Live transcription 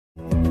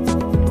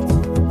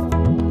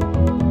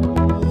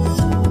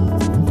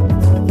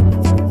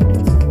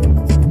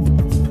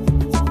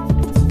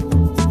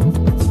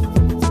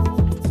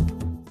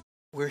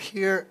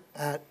here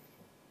at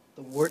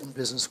the Wharton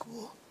Business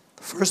School,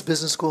 the first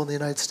business school in the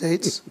United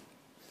States,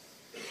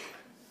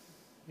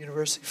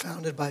 university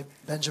founded by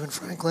Benjamin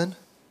Franklin.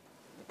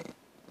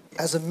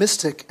 As a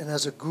mystic and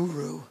as a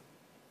guru,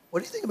 what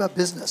do you think about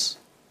business?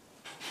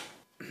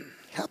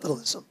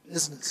 Capitalism,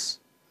 business,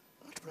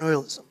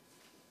 entrepreneurialism.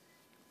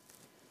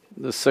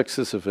 The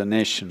success of a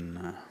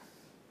nation,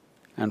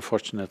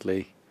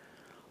 unfortunately,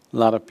 a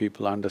lot of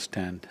people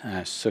understand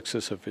as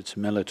success of its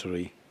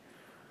military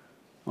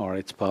or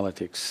its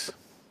politics.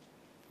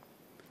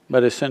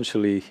 But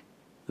essentially,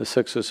 the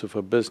success of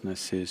a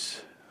business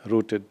is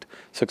rooted…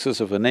 success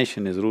of a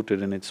nation is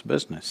rooted in its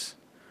business.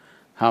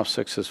 How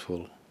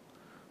successful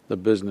the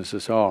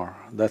businesses are,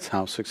 that's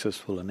how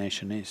successful a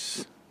nation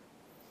is.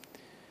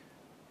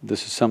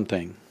 This is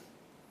something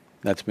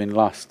that's been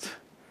lost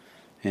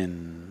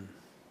in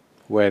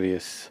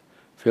various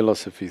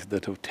philosophies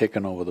that have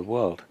taken over the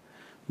world.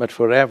 But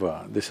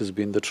forever, this has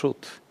been the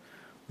truth,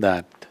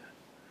 that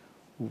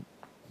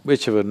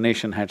whichever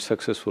nation had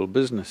successful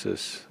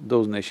businesses,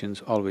 those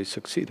nations always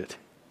succeeded.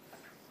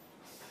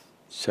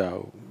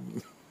 So,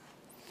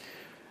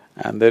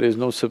 and there is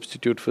no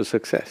substitute for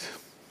success.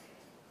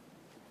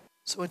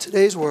 So in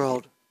today's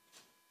world,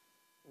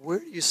 where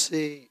do you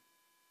see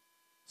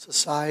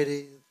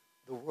society,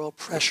 the world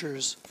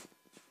pressures,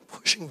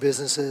 pushing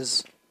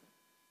businesses,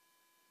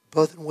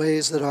 both in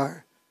ways that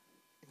are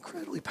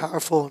incredibly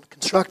powerful and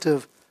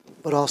constructive,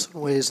 but also in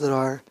ways that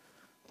are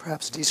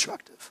perhaps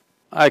destructive?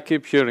 I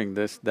keep hearing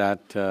this,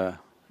 that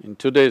in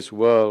today's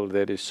world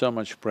there is so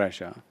much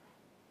pressure.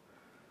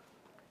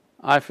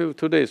 I feel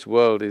today's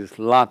world is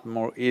a lot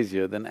more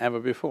easier than ever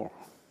before.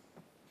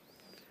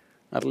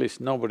 At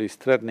least nobody's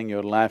threatening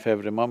your life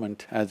every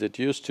moment as it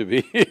used to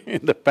be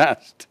in the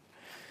past.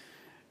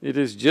 It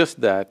is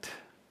just that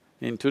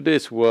in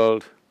today's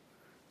world,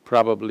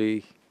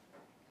 probably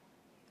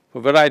for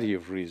a variety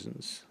of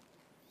reasons,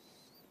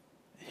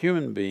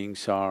 human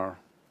beings are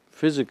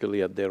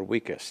physically at their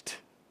weakest.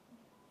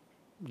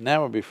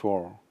 Never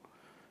before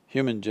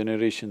human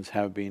generations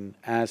have been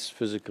as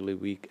physically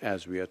weak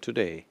as we are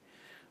today,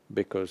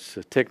 because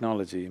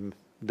technology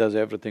does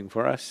everything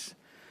for us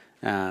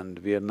and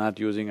we are not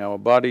using our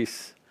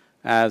bodies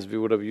as we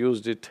would have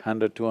used it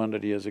 100,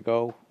 200 years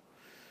ago,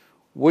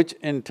 which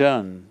in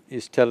turn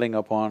is telling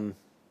upon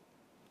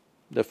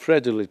the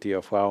fragility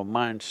of our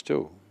minds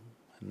too.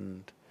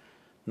 And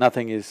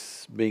nothing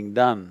is being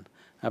done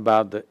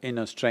about the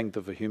inner strength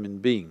of a human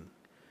being.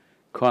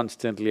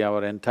 Constantly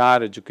our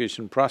entire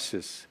education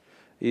process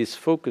is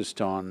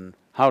focused on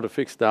how to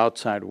fix the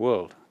outside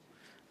world.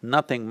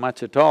 Nothing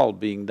much at all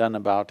being done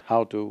about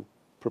how to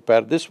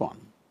prepare this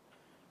one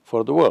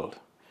for the world.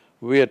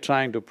 We are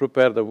trying to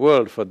prepare the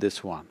world for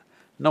this one.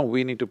 No,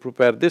 we need to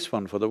prepare this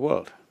one for the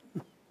world.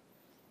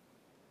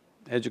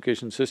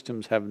 Education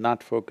systems have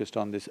not focused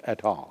on this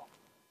at all.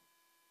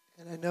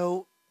 And I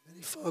know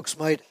many folks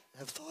might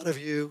have thought of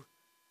you,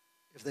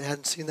 if they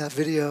hadn't seen that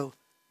video,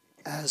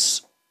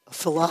 as a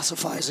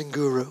philosophizing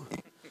guru,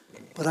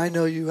 but I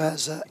know you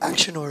as an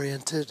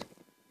action-oriented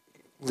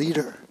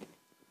leader.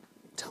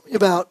 Tell me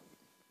about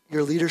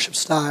your leadership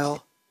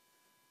style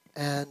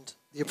and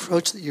the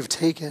approach that you've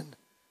taken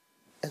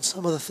and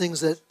some of the things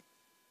that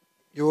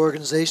your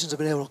organizations have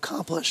been able to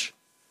accomplish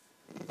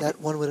that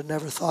one would have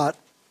never thought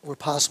were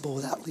possible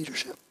without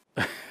leadership.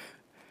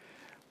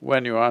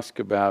 When you ask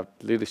about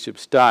leadership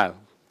style,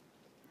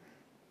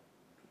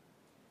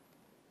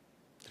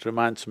 it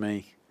reminds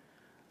me,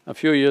 a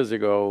few years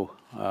ago,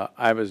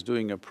 I was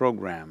doing a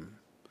program,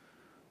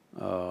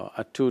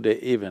 a two-day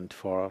event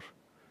for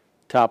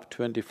top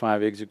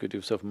 25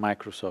 executives of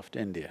Microsoft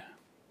India.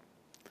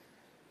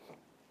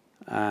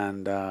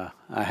 And I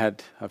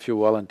had a few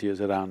volunteers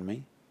around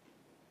me,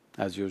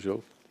 as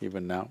usual,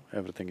 even now,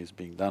 everything is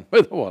being done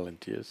by the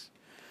volunteers.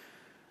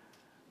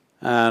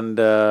 And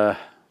our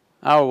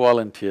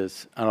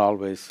volunteers are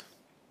always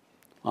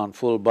on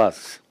full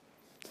buzz.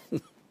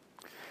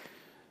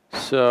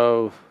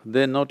 So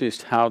they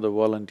noticed how the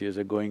volunteers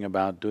are going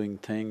about doing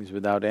things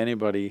without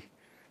anybody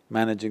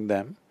managing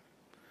them.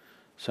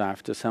 So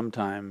after some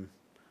time,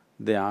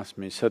 they asked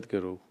me,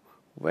 "Sadhguru,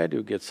 where do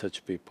you get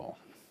such people?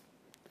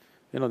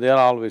 You know, they are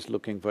always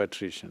looking for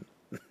attrition."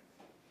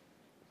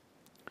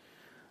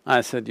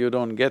 I said, "You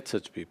don't get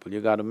such people,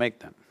 you got to make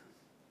them."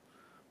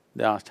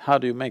 They asked, "How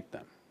do you make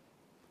them?"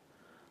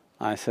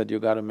 I said, "You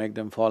got to make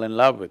them fall in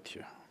love with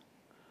you."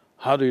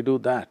 "How do you do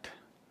that?"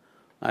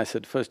 I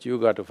said, "First you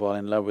got to fall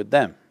in love with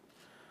them."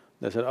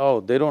 They said, "Oh,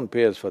 they don't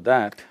pay us for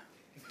that."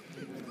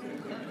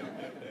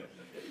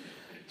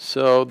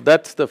 So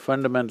that's the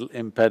fundamental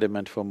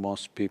impediment for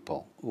most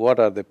people. What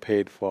are they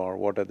paid for,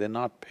 what are they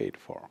not paid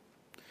for?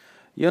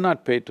 You're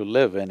not paid to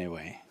live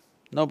anyway.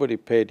 Nobody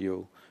paid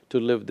you to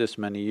live this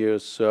many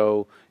years,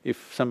 so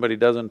if somebody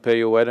doesn't pay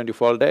you, why don't you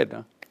fall dead,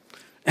 huh?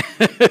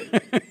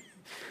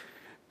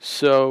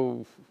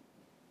 So,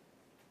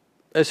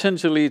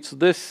 essentially it's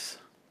this.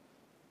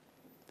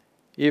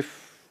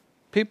 If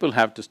people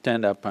have to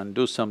stand up and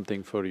do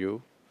something for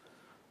you,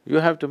 you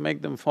have to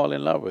make them fall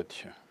in love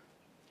with you.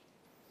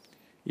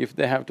 If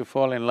they have to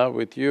fall in love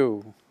with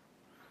you,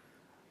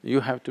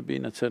 you have to be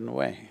in a certain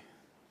way,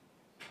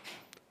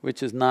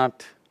 which is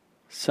not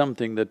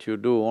something that you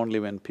do only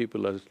when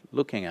people are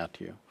looking at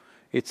you.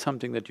 It's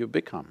something that you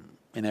become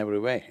in every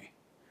way.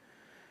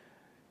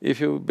 If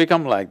you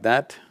become like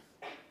that,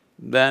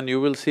 then you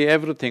will see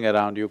everything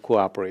around you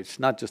cooperates,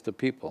 not just the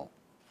people.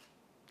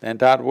 The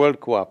entire world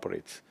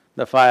cooperates.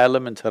 The five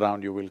elements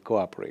around you will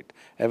cooperate.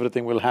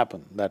 Everything will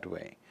happen that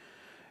way.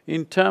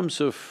 In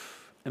terms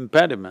of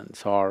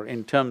impediments or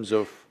in terms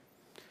of…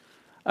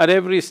 at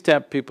every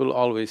step people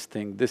always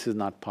think, this is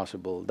not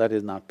possible, that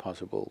is not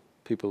possible.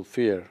 People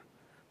fear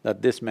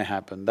that this may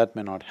happen, that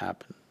may not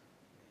happen.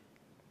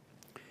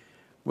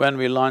 When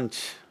we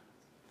launch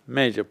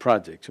major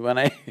projects, when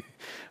I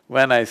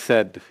when I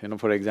said,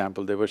 for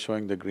example, they were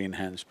showing the Green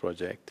Hands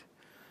project,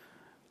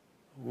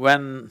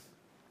 when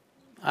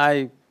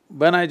I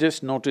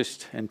just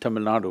noticed in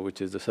Tamil Nadu,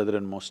 which is the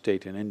southernmost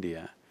state in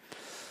India,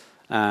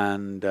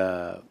 and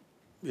a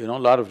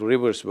lot of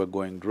rivers were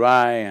going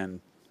dry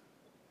and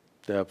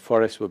the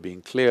forests were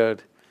being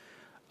cleared,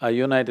 a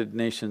United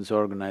Nations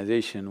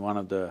organization, one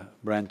of the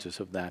branches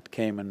of that,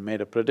 came and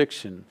made a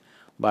prediction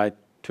by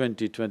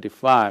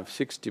 2025,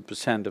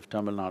 60% of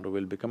Tamil Nadu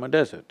will become a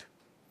desert.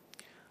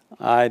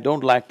 I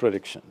don't like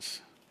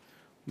predictions,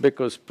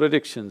 because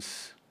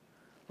predictions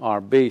are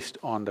based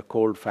on the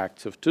cold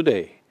facts of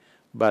today,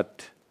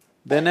 but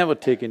they never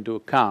take into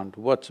account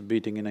what's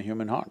beating in a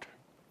human heart.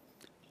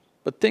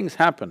 But things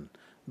happen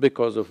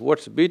because of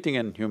what's beating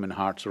in human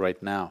hearts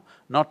right now,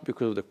 not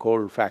because of the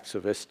cold facts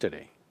of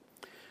yesterday.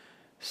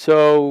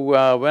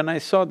 So, when I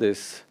saw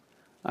this,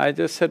 I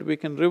just said, we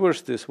can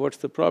reverse this, what's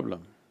the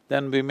problem?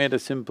 Then we made a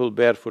simple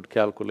barefoot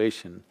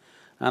calculation,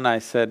 and I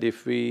said,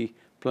 if we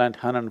plant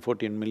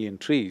 114 million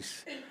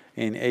trees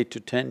in 8 to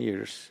 10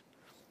 years,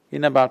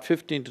 in about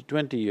 15 to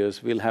 20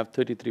 years, we'll have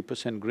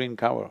 33% green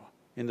cover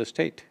in the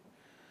state.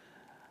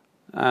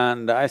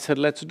 And I said,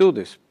 let's do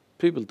this.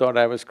 People thought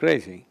I was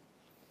crazy.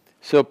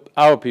 So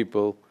our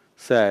people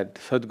said,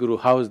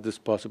 Sadhguru, how is this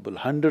possible?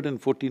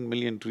 114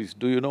 million trees,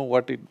 do you know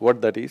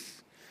what that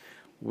is?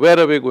 Where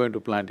are we going to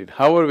plant it?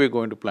 How are we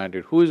going to plant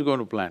it? Who is going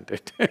to plant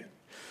it?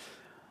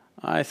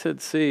 I said,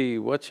 see,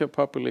 what's your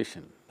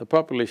population? The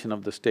population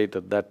of the state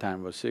at that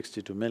time was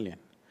 62 million.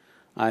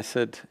 I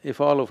said, if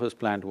all of us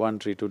plant one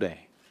tree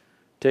today,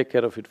 take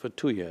care of it for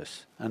 2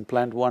 years and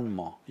plant one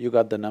more, you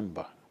got the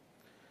number.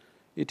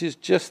 It is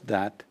just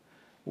that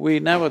we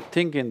never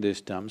think in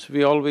these terms,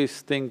 we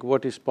always think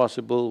what is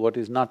possible, what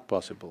is not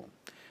possible.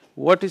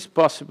 What is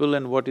possible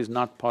and what is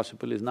not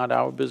possible is not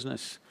our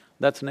business,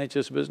 that's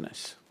nature's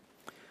business.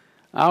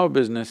 Our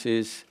business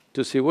is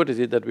to see what is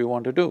it that we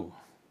want to do,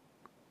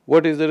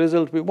 what is the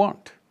result we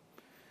want.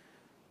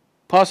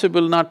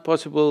 Possible, not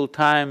possible,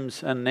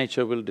 times and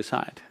nature will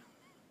decide,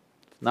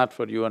 not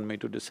for you and me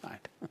to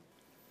decide.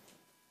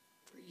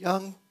 For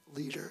young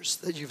leaders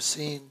that you've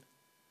seen,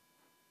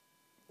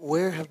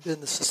 where have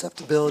been the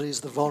susceptibilities,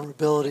 the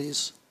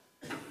vulnerabilities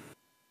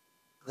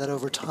that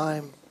over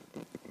time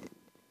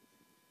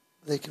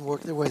they can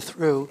work their way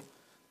through,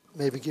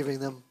 maybe giving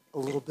them a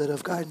little bit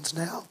of guidance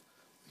now,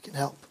 we can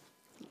help?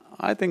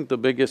 I think the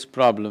biggest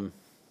problem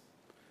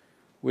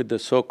with the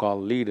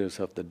so-called leaders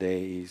of the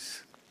day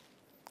is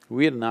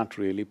we're not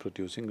really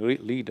producing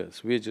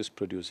leaders, we're just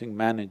producing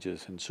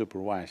managers and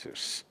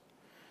supervisors.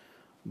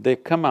 They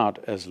come out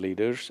as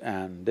leaders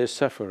and they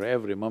suffer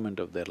every moment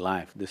of their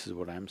life, this is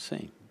what I'm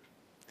saying.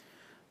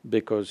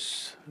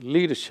 Because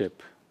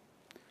leadership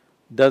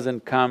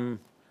doesn't come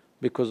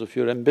because of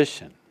your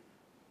ambition.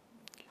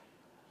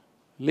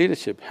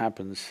 Leadership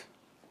happens…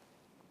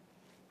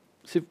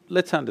 See,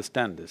 let's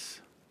understand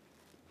this.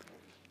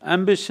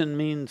 Ambition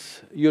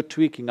means you're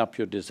tweaking up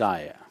your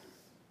desire,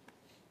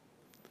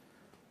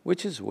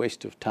 which is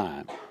waste of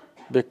time,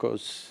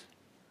 because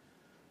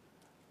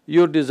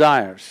your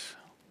desires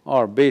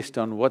are based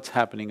on what's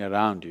happening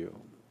around you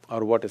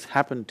or what has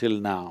happened till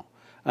now.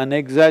 An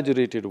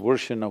exaggerated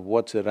version of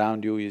what's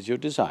around you is your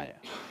desire.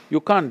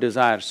 You can't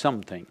desire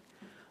something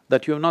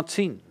that you have not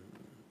seen.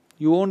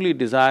 You only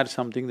desire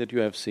something that you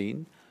have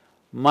seen,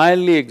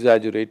 mildly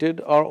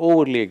exaggerated or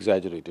overly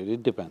exaggerated,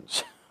 it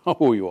depends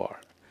who you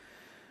are.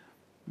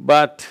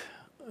 But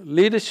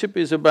leadership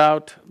is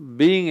about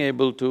being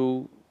able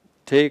to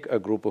take a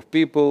group of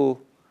people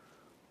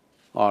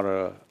or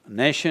a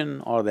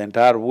nation or the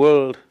entire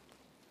world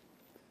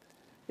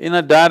in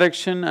a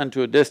direction and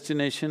to a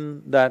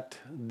destination that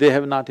they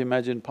have not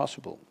imagined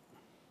possible.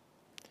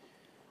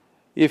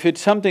 If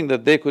it's something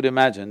that they could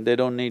imagine, they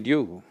don't need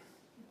you.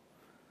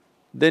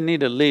 They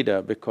need a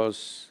leader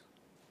because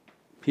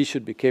he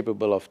should be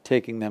capable of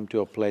taking them to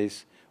a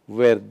place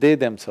where they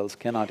themselves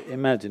cannot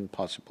imagine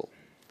possible.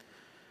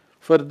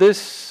 For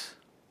this,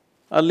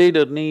 a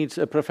leader needs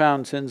a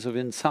profound sense of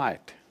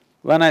insight.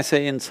 When I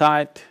say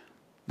insight,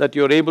 that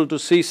you're able to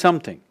see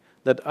something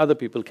that other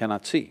people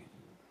cannot see.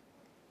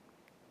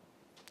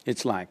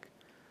 It's like,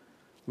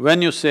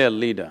 when you say a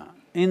leader,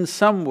 in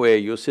some way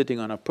you're sitting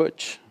on a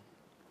perch.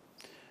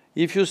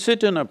 If you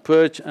sit on a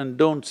perch and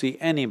don't see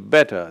any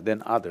better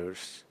than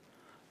others,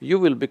 you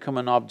will become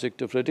an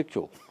object of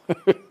ridicule.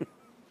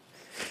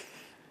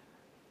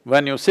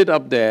 When you sit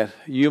up there,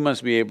 you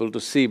must be able to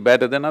see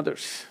better than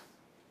others.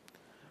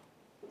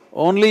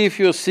 Only if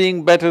you're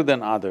seeing better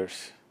than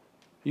others,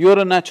 you're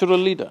a natural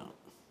leader.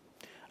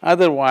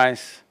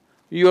 Otherwise,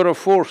 you're a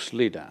force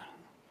leader.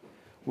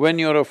 When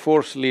you're a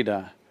force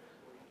leader,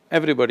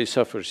 everybody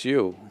suffers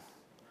you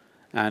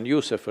and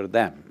you suffer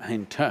them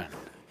in turn,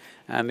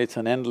 and it's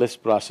an endless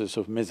process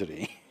of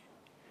misery.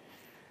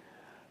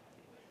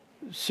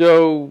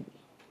 So,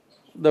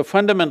 the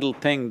fundamental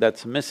thing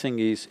that's missing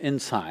is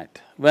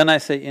insight. When I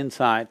say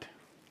insight,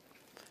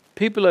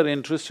 people are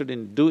interested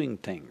in doing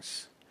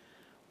things,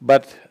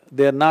 but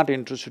they're not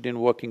interested in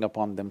working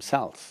upon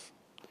themselves.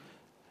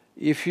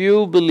 If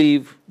you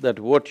believe that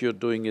what you're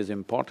doing is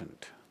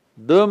important,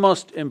 the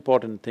most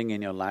important thing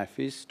in your life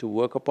is to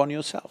work upon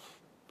yourself,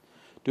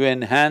 to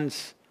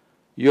enhance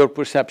your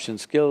perception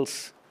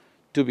skills,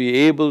 to be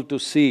able to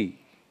see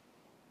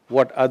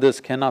what others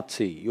cannot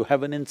see. You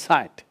have an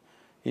insight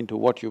into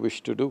what you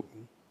wish to do.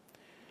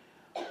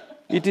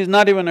 It is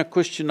not even a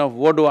question of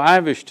what do I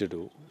wish to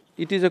do,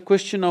 it is a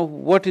question of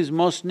what is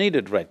most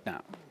needed right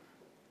now.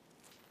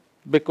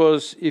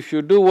 Because if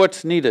you do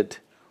what's needed,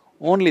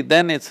 only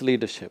then it's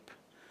leadership.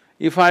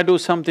 If I do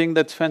something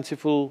that's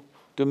fanciful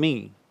to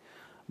me,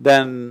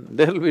 then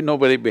there'll be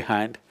nobody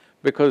behind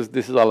because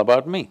this is all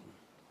about me.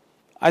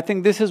 I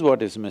think this is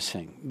what is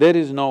missing. There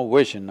is no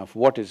vision of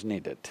what is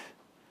needed.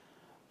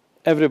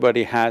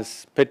 Everybody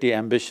has petty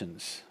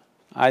ambitions.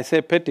 I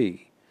say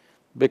petty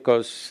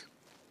because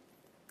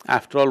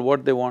after all,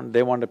 what they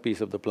want a piece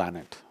of the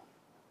planet.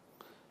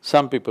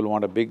 Some people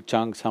want a big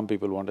chunk, some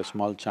people want a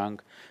small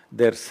chunk.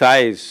 Their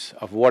size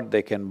of what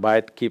they can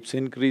bite keeps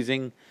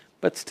increasing,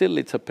 but still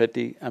it's a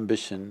petty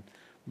ambition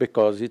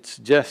because it's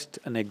just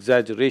an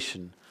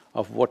exaggeration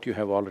of what you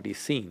have already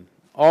seen.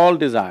 All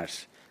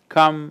desires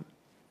come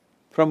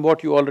from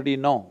what you already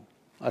know,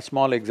 a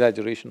small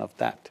exaggeration of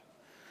that.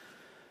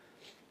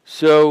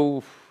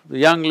 So, the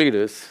young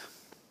leaders,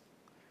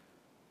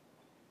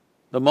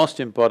 the most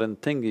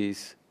important thing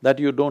is that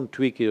you don't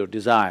tweak your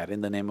desire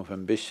in the name of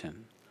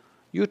ambition,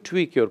 you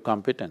tweak your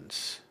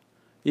competence.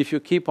 If you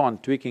keep on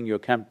tweaking your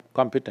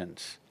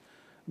competence,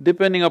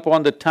 depending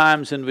upon the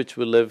times in which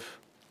we live,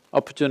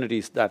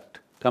 opportunities that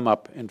come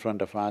up in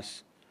front of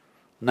us,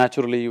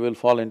 naturally you will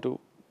fall into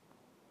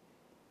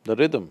the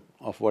rhythm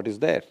of what is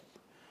there.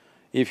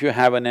 If you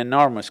have an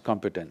enormous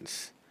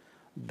competence,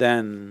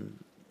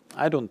 then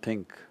I don't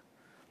think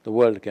the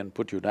world can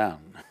put you down.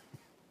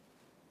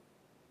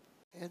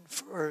 And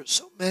for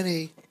so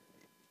many,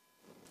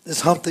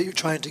 this hump that you're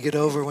trying to get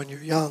over when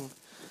you're young,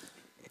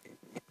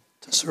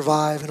 to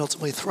survive and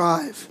ultimately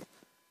thrive,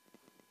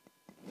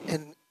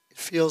 and it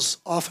feels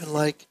often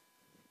like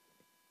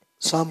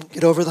some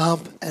get over the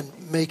hump and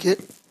make it,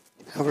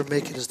 however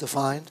make it is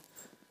defined,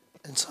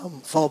 and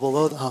some fall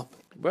below the hump.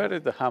 Where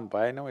is the hump?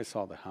 I never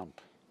saw the hump.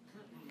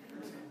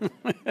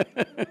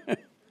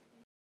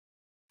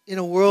 In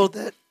a world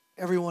that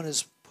everyone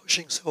is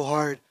pushing so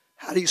hard,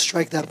 how do you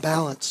strike that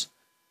balance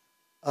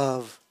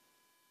of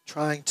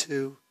trying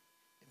to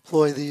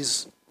employ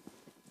these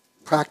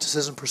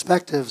practices and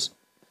perspectives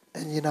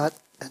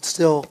and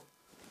still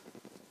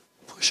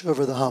push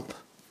over the hump?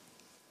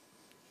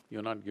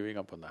 You're not giving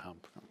up on the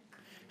hump.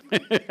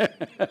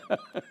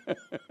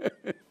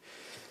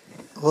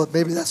 Well,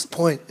 maybe that's the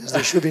point, is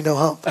there should be no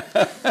hump.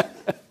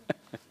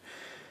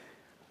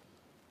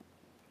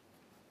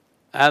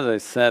 As I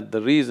said,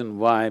 the reason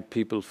why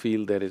people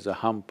feel there is a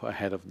hump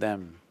ahead of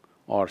them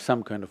or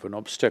some kind of an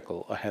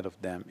obstacle ahead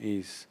of them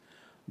is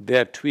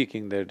they're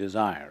tweaking their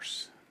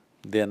desires,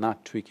 they're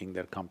not tweaking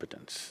their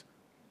competence.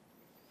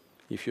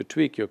 If you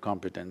tweak your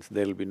competence,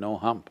 there'll be no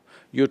hump.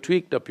 You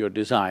tweaked up your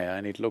desire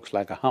and it looks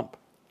like a hump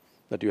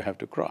that you have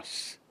to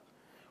cross.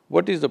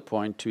 What is the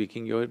point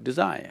tweaking your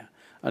desire?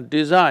 A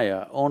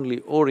desire only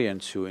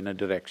orients you in a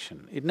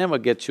direction, it never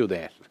gets you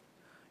there.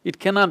 It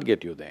cannot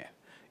get you there.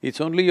 It's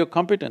only your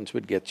competence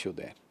which gets you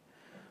there.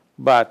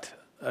 But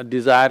a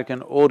desire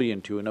can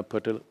orient you in a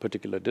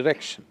particular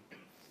direction.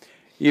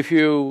 If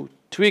you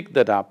tweak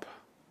that up,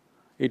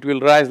 it will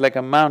rise like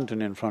a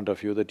mountain in front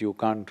of you that you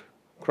can't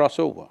cross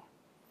over.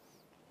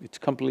 It's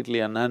completely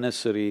an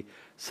unnecessary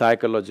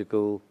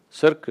psychological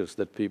circus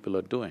that people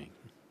are doing.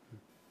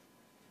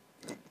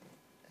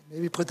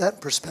 Maybe put that in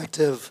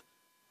perspective.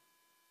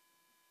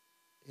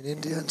 In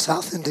India and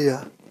South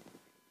India,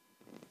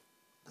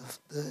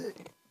 the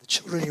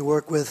children you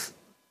work with,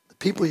 the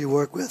people you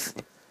work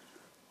with,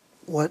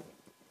 what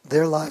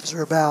their lives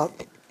are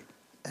about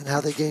and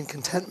how they gain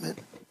contentment.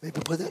 Maybe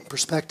put that in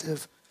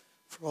perspective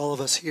for all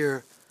of us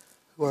here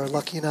who are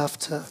lucky enough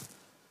to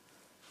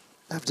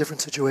have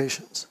different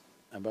situations.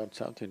 About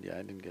South India,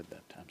 I didn't get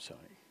that, I'm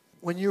sorry.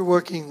 When you're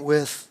working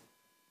with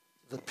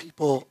the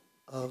people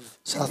of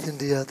South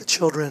India, the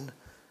children,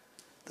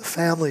 the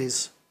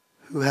families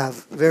who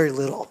have very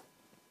little,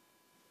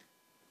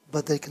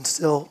 but they can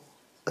still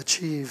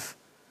achieve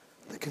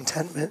the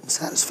contentment and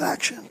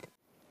satisfaction.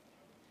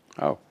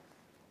 Oh.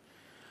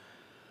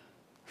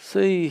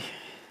 See,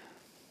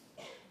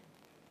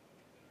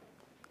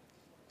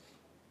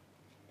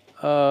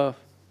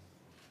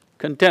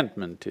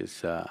 contentment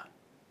is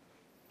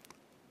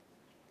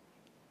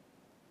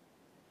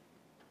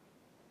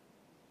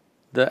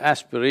the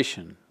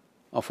aspiration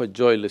of a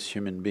joyless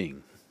human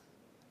being.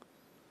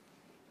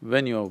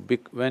 When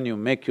you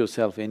make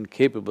yourself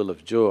incapable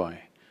of joy,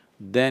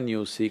 then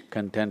you seek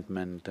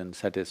contentment and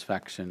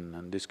satisfaction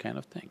and these kind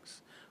of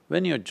things.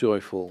 When you're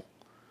joyful,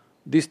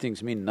 these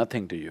things mean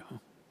nothing to you,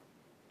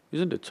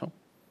 isn't it so?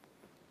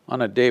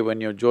 On a day when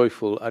you're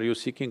joyful, are you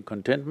seeking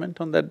contentment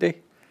on that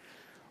day?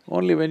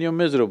 Only when you're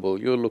miserable,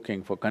 you're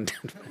looking for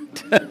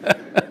contentment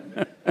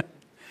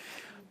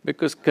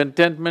because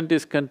contentment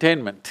is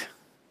containment.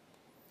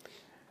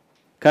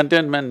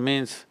 Contentment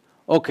means,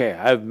 okay,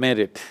 I've made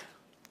it.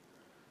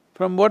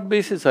 From what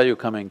basis are you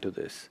coming to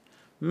this?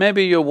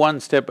 Maybe you're one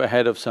step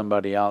ahead of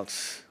somebody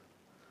else.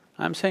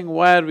 I'm saying,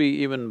 why are we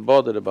even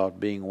bothered about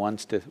being one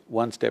step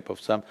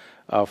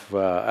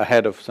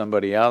ahead of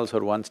somebody else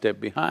or one step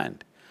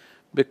behind?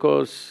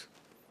 Because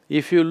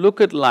if you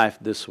look at life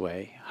this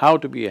way, how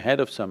to be ahead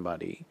of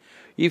somebody,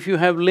 if you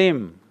have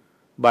limb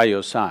by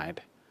your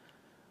side,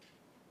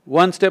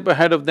 one step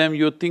ahead of them,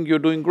 you think you're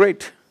doing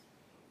great.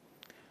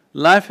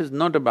 Life is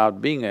not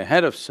about being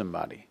ahead of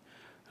somebody.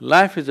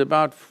 Life is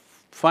about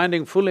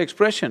finding full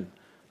expression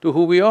to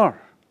who we are.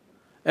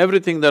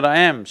 Everything that I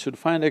am should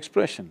find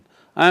expression.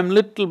 I am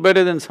little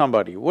better than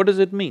somebody, what does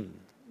it mean?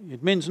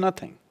 It means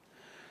nothing.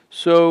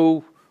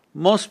 So,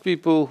 most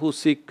people who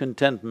seek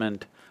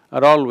contentment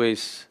are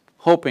always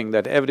hoping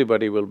that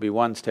everybody will be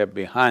one step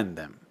behind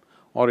them.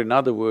 Or in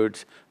other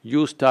words,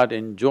 you start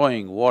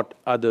enjoying what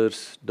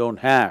others don't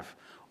have,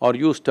 or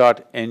you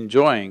start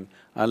enjoying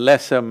a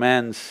lesser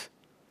man's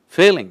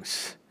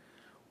failings,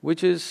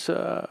 which is…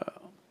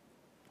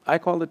 I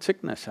call it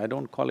sickness, I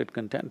don't call it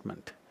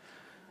contentment.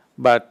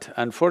 But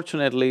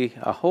unfortunately,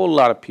 a whole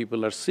lot of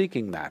people are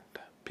seeking that.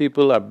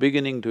 People are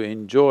beginning to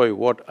enjoy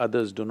what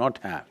others do not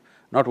have,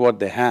 not what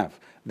they have.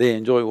 They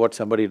enjoy what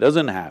somebody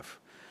doesn't have,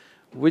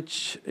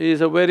 which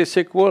is a very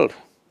sick world,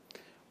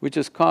 which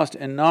has caused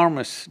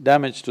enormous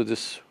damage to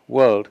this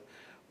world,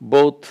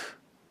 both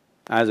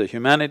as a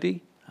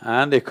humanity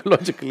and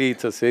ecologically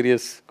it's a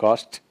serious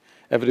cost.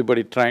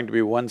 Everybody trying to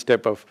be one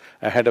step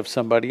ahead of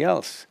somebody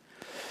else.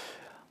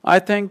 I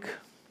think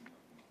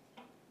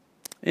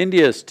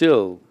India is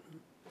still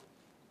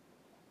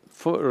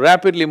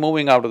rapidly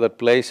moving out of that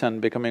place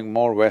and becoming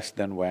more West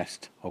than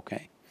West,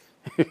 okay?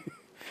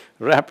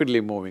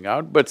 Rapidly moving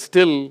out, but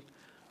still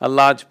a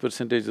large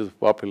percentage of the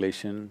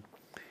population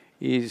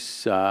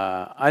is…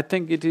 I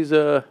think it is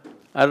a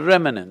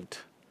remnant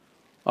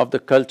of the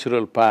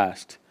cultural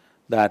past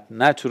that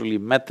naturally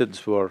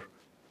methods were…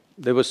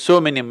 there were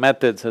so many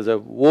methods as a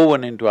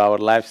woven into our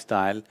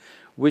lifestyle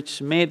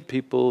which made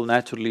people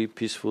naturally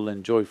peaceful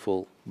and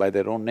joyful by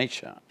their own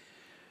nature.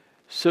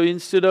 So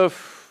instead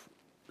of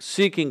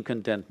seeking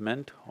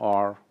contentment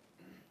or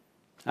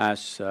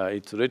as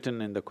it's written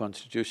in the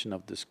constitution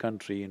of this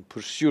country, in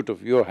pursuit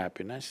of your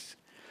happiness,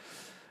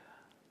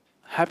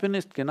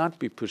 happiness cannot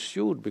be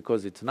pursued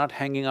because it's not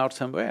hanging out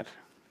somewhere.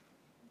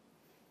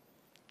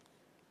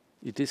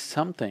 It is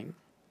something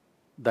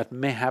that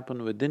may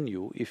happen within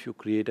you if you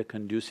create a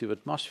conducive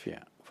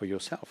atmosphere for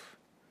yourself.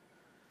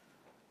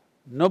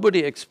 Nobody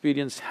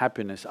experienced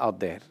happiness out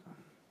there,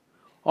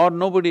 or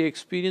nobody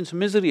experienced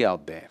misery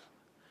out there.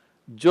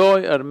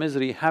 Joy or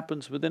misery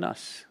happens within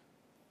us.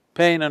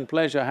 Pain and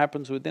pleasure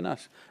happens within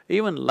us.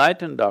 Even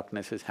light and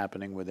darkness is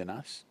happening within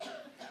us.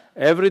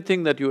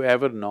 Everything that you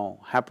ever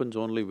know happens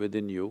only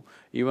within you.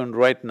 Even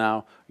right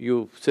now,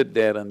 you sit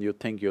there and you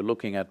think you're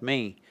looking at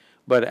me,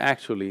 but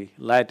actually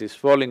light is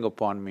falling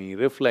upon me,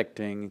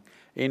 reflecting,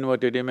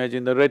 inverted image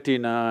in the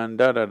retina and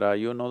da-da-da,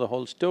 you know the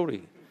whole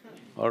story,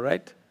 all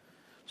right?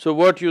 So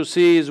what you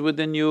see is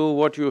within you,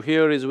 what you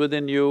hear is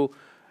within you,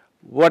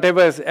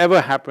 whatever has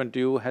ever happened to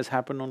you has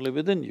happened only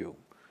within you.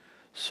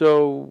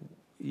 So,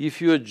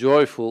 if you are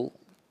joyful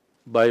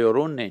by your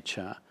own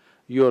nature,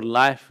 your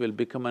life will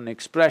become an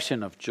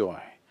expression of joy.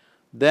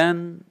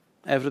 Then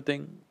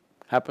everything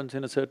happens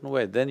in a certain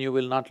way, then you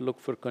will not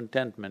look for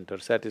contentment or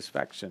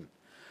satisfaction.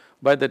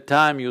 By the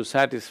time you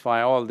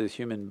satisfy all these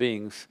human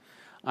beings,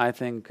 I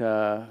think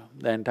the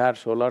entire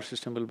solar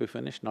system will be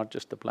finished, not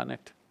just the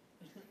planet.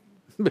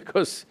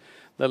 Because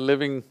the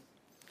living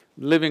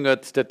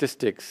earth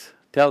statistics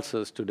tells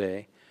us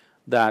today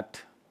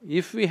that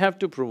if we have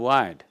to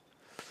provide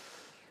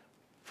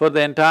for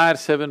the entire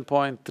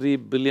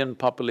 7.3 billion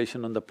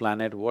population on the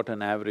planet what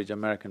an average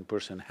American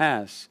person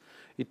has,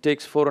 it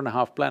takes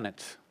 4.5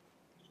 planets.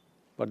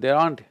 But there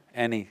aren't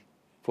any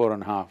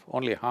 4.5,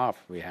 only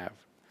half we have.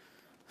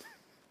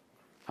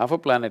 Half a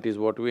planet is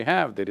what we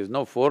have, there is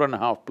no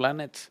 4.5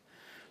 planets.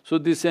 So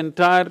this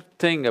entire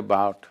thing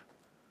about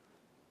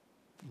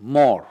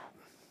more,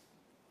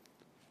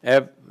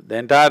 the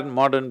entire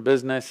modern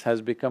business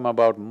has become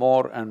about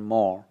more and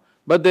more,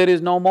 but there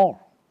is no more.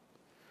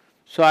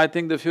 So I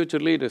think the future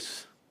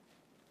leaders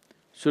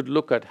should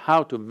look at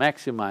how to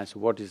maximize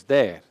what is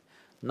there,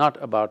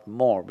 not about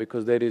more,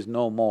 because there is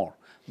no more.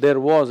 There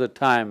was a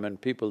time when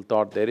people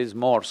thought there is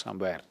more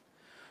somewhere.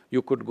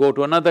 You could go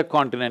to another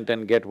continent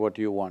and get what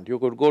you want, you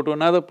could go to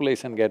another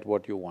place and get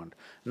what you want.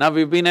 Now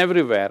we've been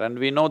everywhere and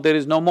we know there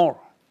is no more.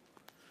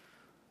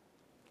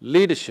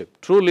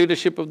 Leadership, true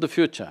leadership of the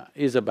future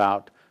is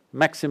about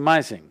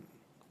maximizing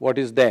what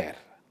is there.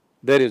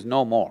 There is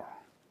no more.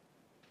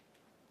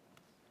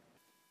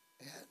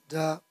 And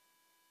one of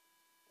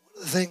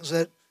the things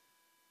that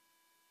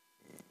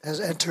has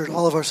entered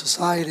all of our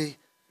society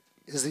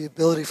is the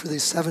ability for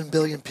these 7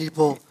 billion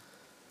people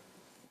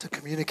to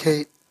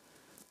communicate,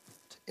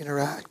 to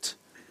interact,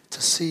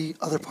 to see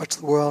other parts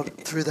of the world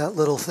through that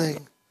little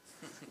thing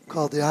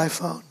called the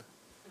iPhone.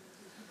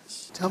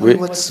 Tell me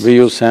what's… We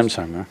use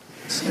Samsung, huh?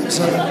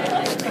 Samsung.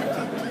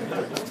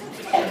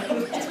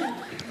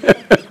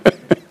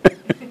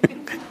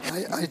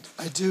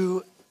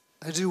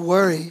 I do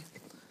worry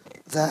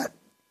that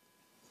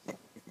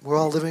we're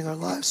all living our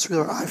lives through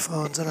our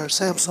iPhones and our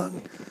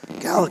Samsung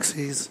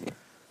Galaxies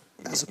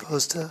as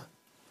opposed to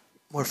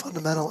more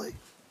fundamentally.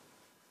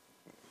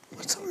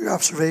 What's some of your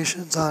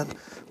observations on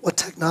what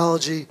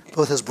technology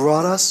both has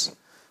brought us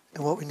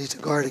and what we need to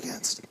guard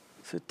against?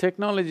 So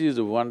technology is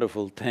a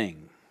wonderful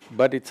thing,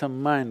 but it's a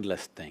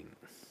mindless thing.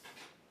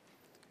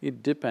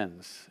 It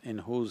depends in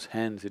whose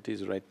hands it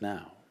is right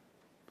now.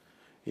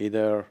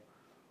 Either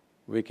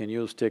we can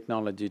use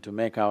technology to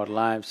make our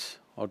lives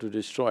or to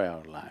destroy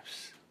our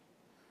lives.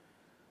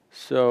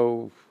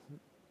 So,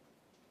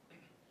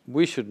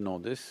 we should know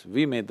this,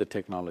 we made the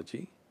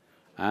technology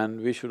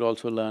and we should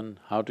also learn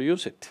how to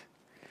use it.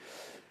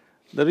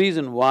 The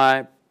reason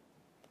why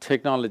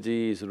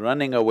technology is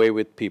running away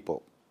with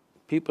people,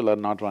 people are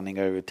not running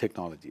away with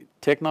technology.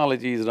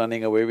 Technology is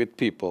running away with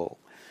people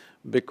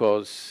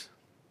because,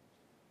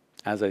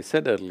 as I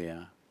said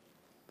earlier,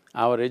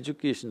 our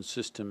education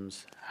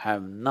systems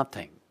have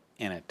nothing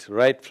in it,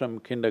 right from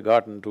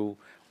kindergarten to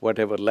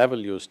whatever level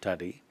you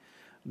study.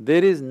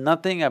 There is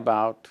nothing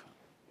about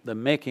the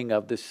making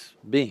of this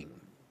being.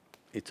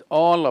 It's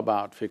all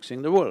about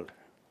fixing the world.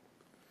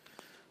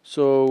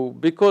 So,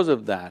 because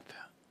of that,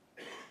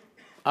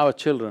 our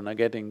children are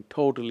getting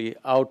totally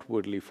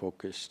outwardly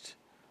focused.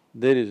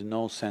 There is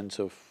no sense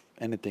of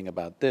anything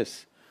about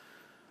this.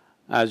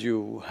 As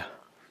you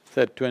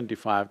said,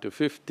 25 to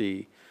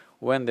 50,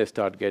 when they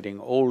start getting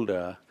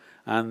older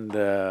and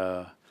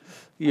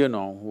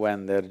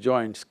when their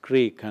joints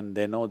creak and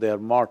they know they're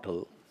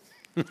mortal,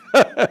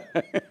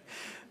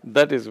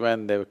 that is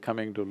when they're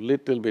coming to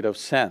little bit of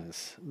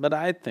sense. But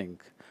I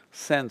think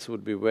sense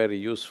would be very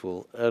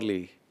useful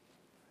early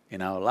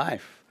in our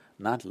life,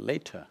 not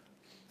later.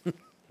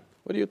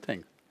 What do you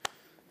think?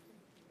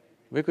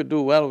 We could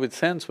do well with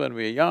sense when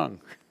we're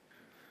young.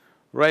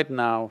 Right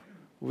now,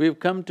 we've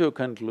come to a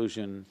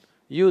conclusion,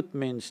 youth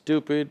means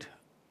stupid,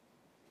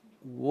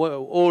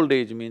 old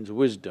age means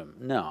wisdom.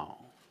 No,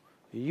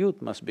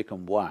 youth must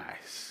become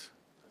wise.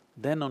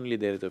 Then only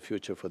there is a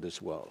future for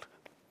this world.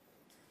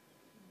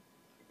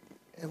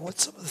 And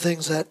what's some of the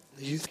things that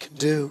the youth can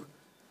do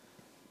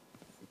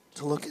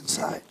to look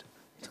inside,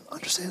 to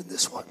understand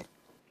this one?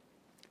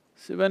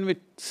 See, when we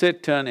say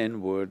turn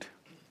inward,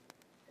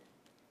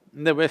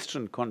 in the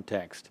Western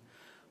context,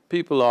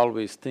 people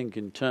always think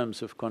in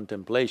terms of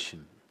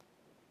contemplation.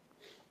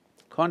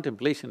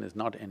 Contemplation is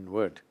not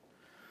inward.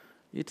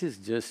 It is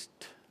just,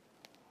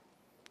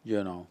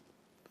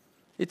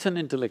 it's an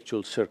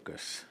intellectual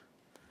circus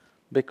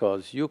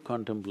because you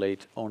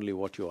contemplate only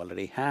what you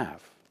already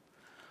have.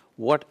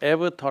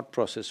 Whatever thought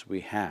process we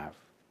have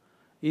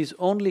is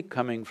only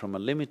coming from a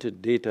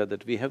limited data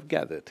that we have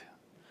gathered.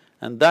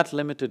 And that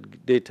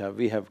limited data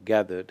we have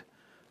gathered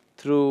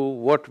through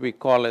what we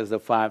call as the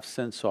 5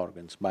 sense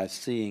organs, by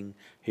seeing,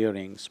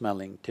 hearing,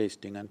 smelling,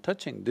 tasting and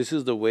touching. This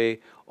is the way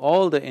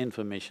all the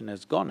information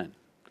has gone in.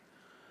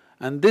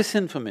 And this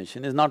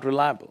information is not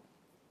reliable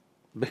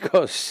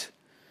because,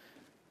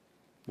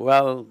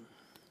 well,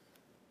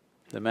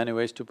 there are many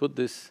ways to put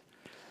this.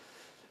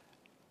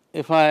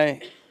 If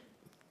I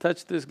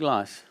touch this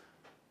glass,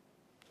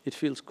 it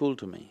feels cool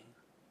to me.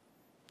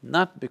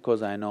 Not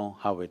because I know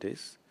how it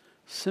is,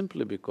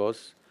 simply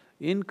because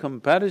in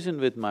comparison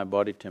with my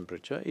body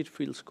temperature, it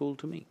feels cool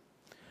to me.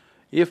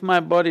 If my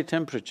body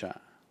temperature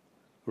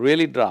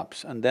really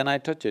drops and then I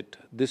touch it,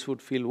 this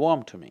would feel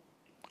warm to me.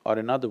 Or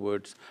in other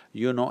words,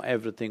 you know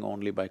everything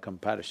only by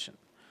comparison.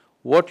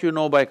 What you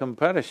know by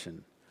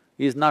comparison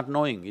is not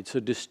knowing, it's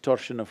a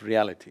distortion of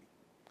reality.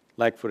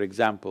 Like for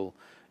example,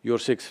 you're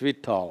 6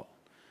 feet tall.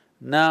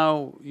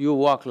 Now you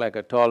walk like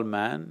a tall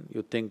man,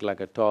 you think like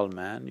a tall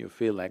man, you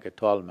feel like a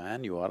tall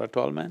man, you are a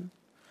tall man.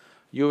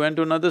 You went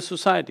to another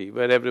society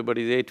where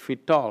everybody is 8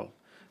 feet tall.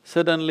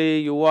 Suddenly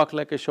you walk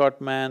like a short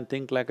man,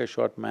 think like a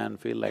short man,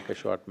 feel like a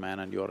short man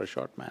and you're a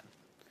short man.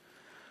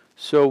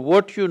 So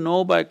what you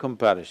know by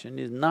comparison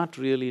is not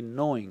really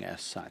knowing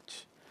as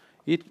such.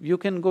 You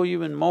can go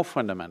even more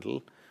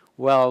fundamental.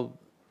 Well,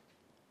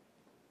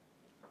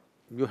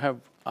 you have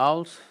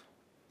owls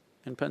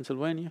in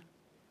Pennsylvania?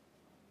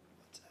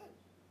 What's that?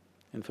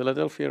 In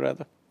Philadelphia,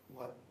 rather.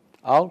 What?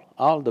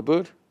 Owl, the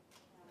bird?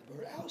 The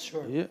bird owl,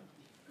 sure. Yeah.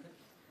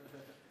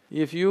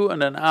 If you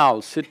and an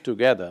owl sit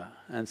together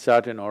and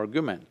start an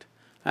argument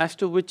as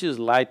to which is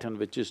light and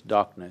which is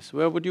darkness,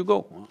 where would you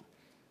go?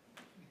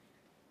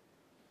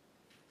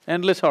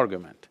 Endless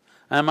argument.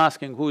 I'm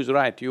asking who is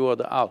right, you or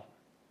the owl?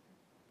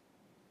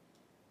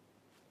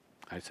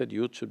 I said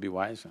youth should be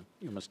wiser,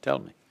 you must tell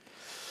me.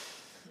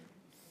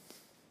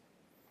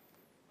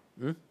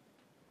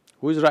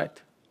 Who is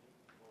right?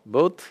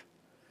 Both?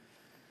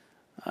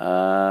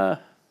 I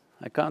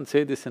can't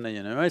say this in a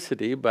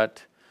university,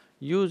 but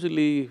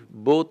usually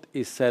both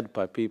is said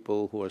by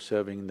people who are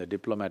serving in the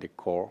diplomatic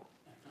corps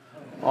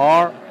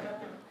or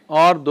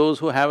those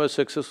who have a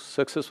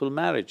successful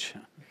marriage.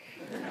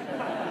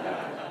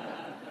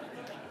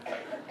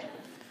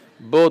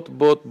 Both,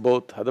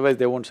 otherwise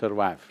they won't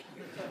survive.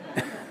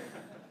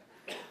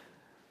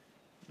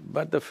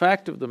 But the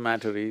fact of the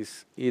matter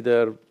is,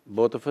 either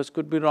both of us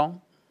could be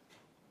wrong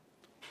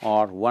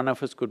or one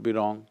of us could be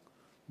wrong,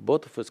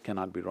 both of us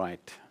cannot be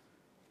right.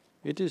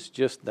 It is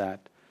just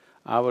that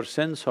our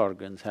sense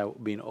organs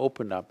have been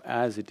opened up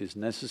as it is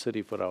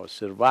necessary for our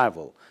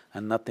survival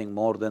and nothing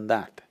more than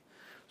that.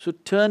 So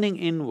turning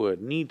inward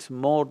needs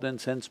more than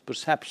sense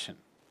perception.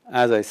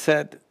 As I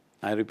said,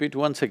 I repeat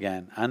once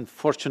again,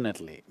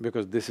 unfortunately,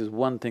 because this is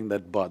one thing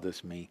that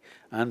bothers me,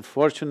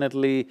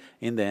 unfortunately,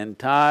 in the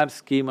entire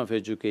scheme of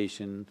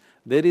education,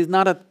 there is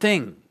not a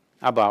thing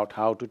about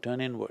how to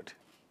turn inward.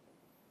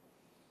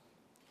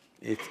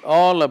 It's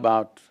all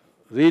about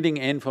reading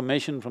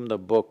information from the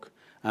book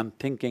and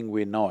thinking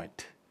we know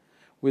it.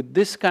 With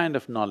this kind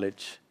of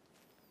knowledge,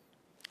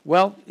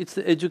 well, it's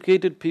the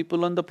educated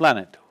people on the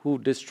planet who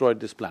destroyed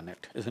this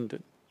planet, isn't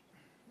it?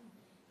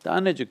 The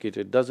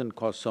uneducated doesn't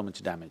cause so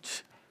much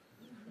damage.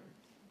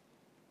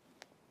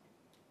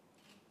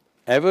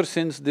 Ever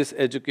since this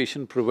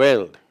education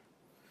prevailed,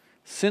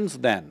 since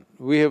then,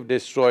 we have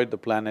destroyed the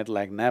planet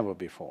like never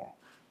before.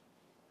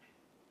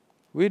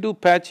 We do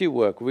patchy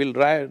work, we'll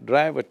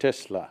drive a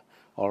Tesla,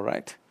 all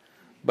right,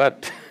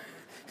 but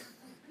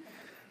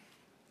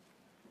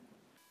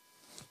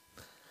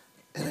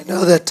And I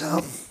know that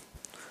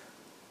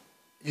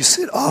you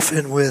sit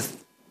often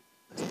with,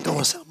 don't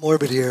want to sound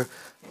morbid here,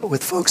 but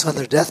with folks on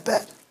their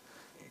deathbed,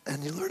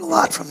 and you learn a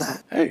lot from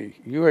that. hey,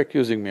 you're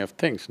accusing me of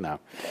things now.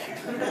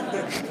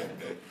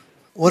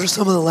 What are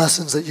some of the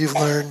lessons that you've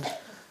learned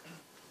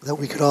that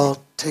we could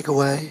all take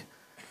away?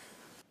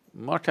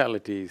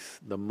 Mortality is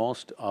the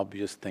most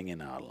obvious thing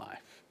in our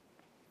life.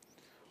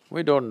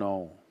 We don't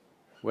know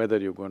whether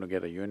you're going to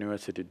get a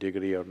university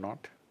degree or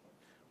not.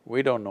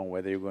 We don't know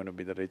whether you're going to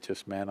be the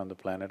richest man on the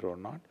planet or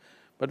not.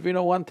 But we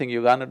know one thing,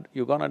 you're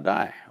gonna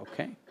die,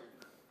 okay?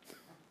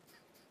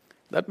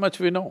 That much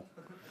we know.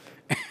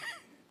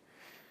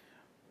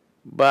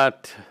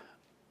 But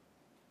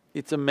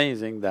it's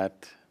amazing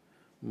that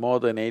more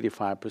than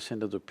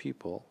 85% of the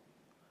people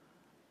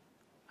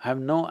have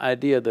no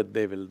idea that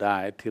they will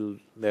die till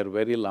their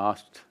very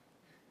last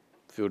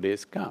few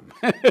days come.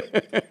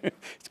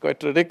 It's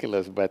quite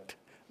ridiculous, but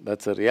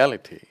that's a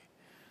reality.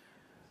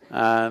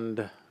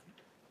 And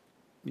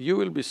you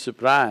will be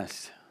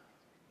surprised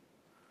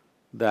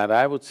that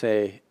I would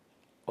say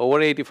over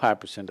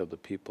 85% of the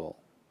people,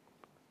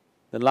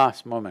 the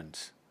last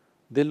moments,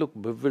 they look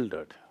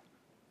bewildered.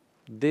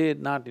 They're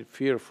not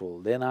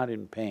fearful, they're not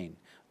in pain,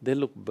 they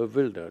look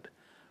bewildered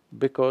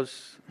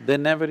because they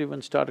never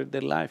even started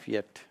their life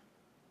yet.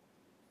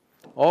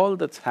 All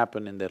that's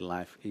happened in their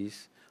life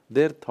is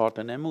their thought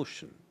and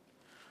emotion.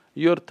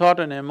 Your thought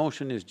and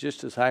emotion is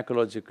just a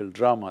psychological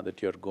drama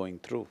that you're going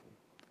through.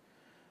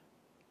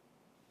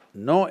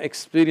 No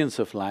experience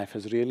of life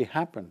has really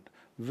happened.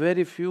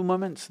 Very few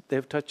moments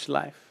they've touched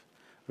life.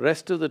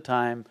 Rest of the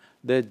time,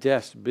 they're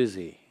just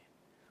busy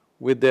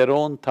with their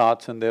own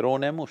thoughts and their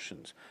own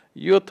emotions.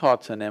 Your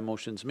thoughts and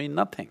emotions mean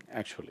nothing,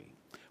 actually.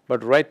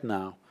 But right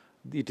now,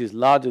 it is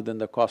larger than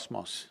the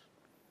cosmos.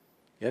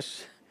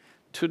 Yes?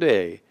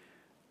 Today,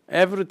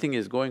 everything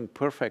is going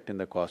perfect in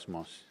the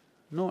cosmos.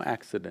 No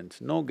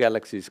accidents, no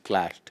galaxies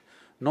clashed,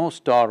 no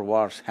star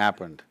wars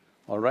happened,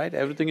 all right?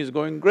 Everything is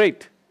going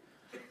great.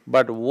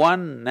 But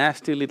one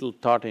nasty little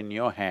thought in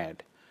your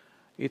head,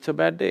 it's a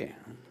bad day.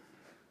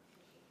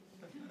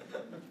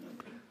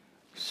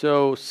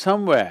 So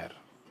somewhere,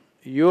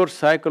 your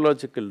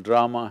psychological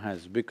drama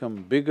has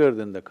become bigger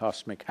than the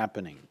cosmic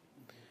happening.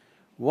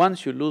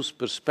 Once you lose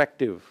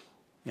perspective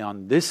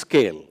on this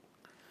scale,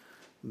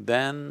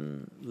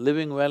 then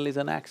living well is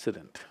an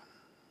accident.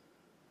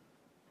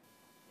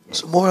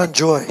 So more on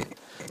joy,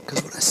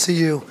 because when I see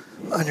you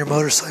on your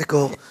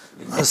motorcycle,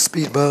 on a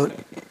speedboat,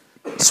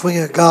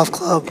 swinging a golf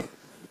club,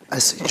 I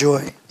see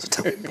joy. So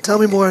tell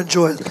me more on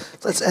joy.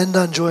 Let's end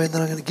on joy, and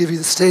then I'm going to give you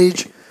the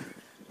stage,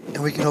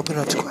 and we can open it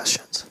up to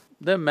questions.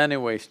 There are many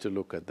ways to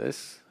look at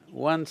this.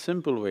 One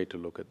simple way to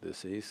look at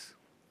this is,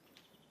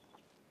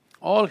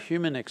 all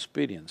human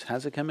experience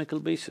has a chemical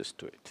basis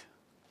to it.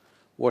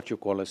 What you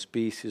call as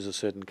peace is a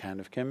certain kind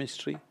of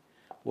chemistry,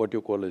 what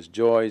you call as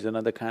joy is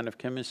another kind of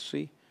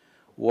chemistry,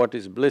 what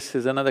is bliss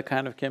is another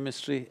kind of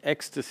chemistry,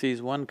 ecstasy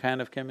is one kind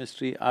of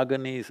chemistry,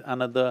 agony is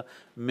another,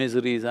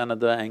 misery is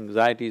another,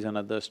 anxiety is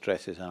another,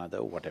 stress is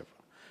another, whatever.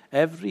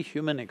 Every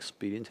human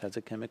experience has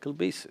a chemical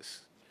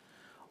basis.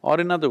 Or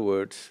in other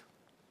words,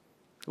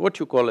 what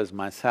you call as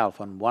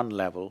myself on one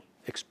level,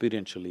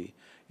 experientially,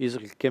 is a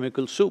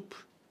chemical soup.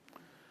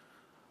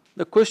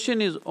 The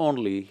question is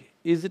only,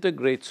 is it a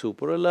great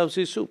soup or a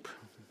lousy soup?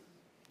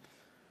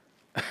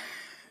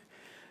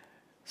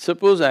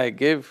 Suppose I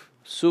give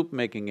soup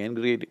making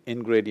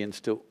ingredients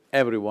to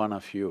every one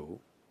of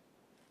you,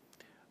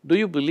 do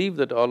you believe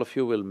that all of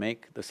you will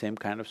make the same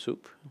kind of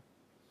soup?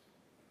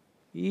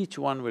 Each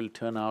one will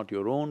turn out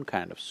your own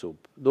kind of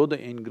soup, though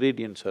the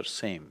ingredients are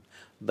same.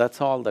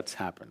 That's all that's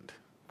happened.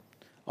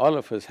 All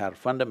of us have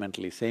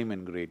fundamentally same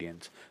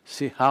ingredients.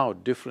 See how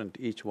different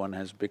each one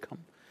has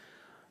become.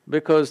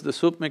 Because the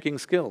soup making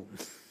skill,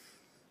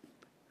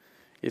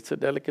 it's a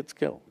delicate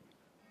skill.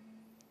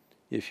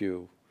 If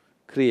you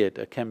create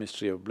a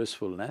chemistry of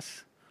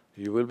blissfulness,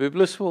 you will be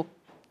blissful.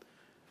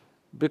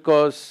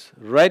 Because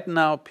right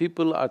now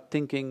people are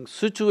thinking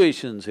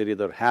situations are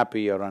either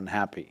happy or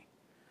unhappy.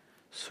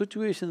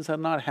 Situations are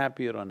not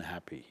happy or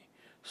unhappy.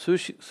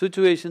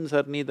 Situations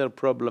are neither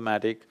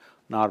problematic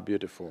nor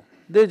beautiful,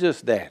 they're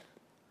just there.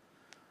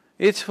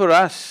 It's for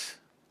us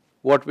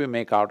what we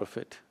make out of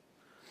it.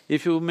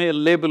 If you may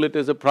label it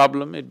as a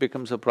problem, it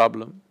becomes a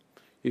problem.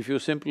 If you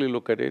simply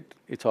look at it,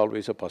 it's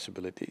always a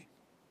possibility.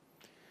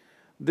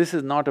 This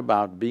is not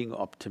about being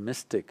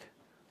optimistic,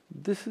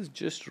 this is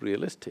just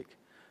realistic.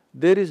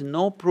 There is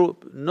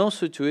no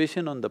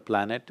situation on the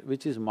planet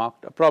which is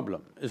marked a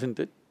problem, isn't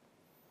it?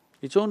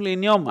 It's only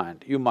in your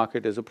mind you mark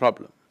it as a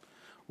problem.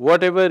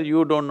 Whatever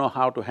you don't know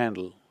how to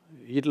handle,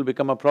 it'll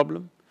become a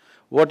problem.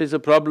 What is a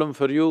problem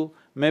for you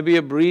may be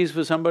a breeze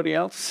for somebody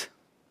else.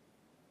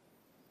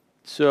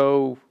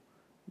 So,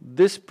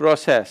 this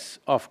process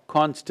of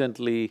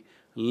constantly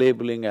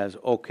labeling as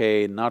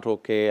okay, not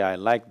okay, I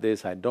like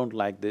this, I don't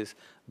like this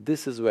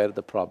is where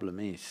the problem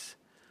is.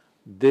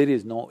 There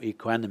is no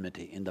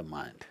equanimity in the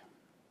mind.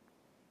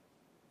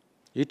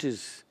 It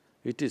is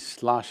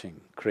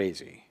sloshing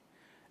crazy.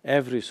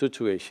 Every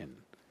situation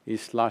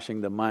is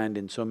sloshing the mind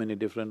in so many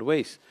different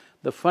ways.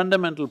 The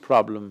fundamental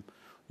problem,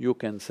 you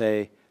can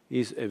say,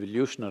 is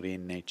evolutionary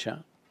in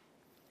nature.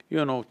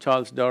 You know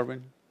Charles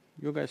Darwin?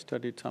 You guys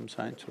studied some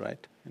science,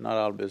 right? You're not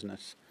all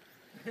business.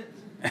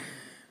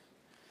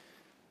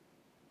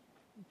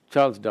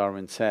 Charles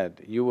Darwin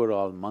said, you were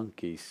all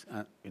monkeys,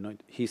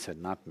 he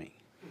said, not me.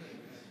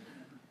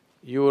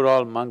 You were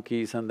all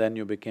monkeys and then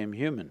you became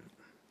human.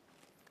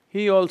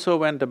 He also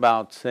went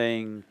about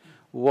saying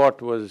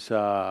what was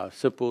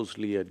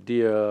supposedly a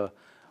deer,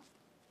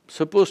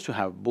 supposed to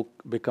have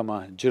become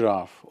a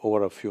giraffe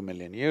over a few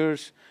million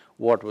years,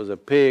 what was a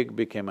pig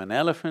became an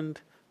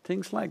elephant,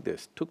 things like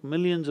this, took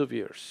millions of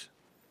years.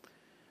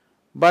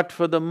 But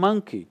for the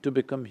monkey to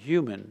become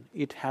human,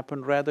 it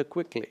happened rather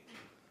quickly.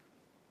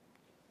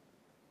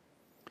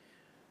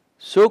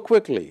 So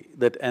quickly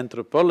that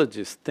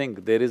anthropologists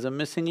think there is a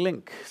missing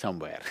link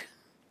somewhere.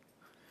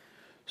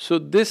 So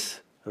this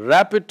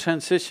rapid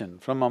transition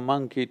from a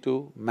monkey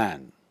to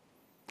man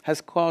has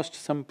caused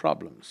some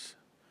problems.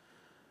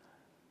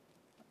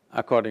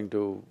 According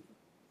to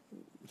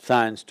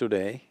science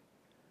today,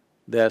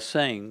 they are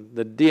saying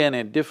the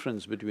DNA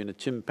difference between a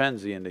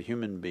chimpanzee and a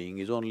human being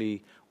is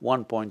only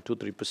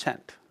 1.23%.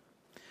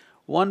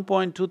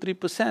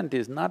 1.23%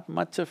 is not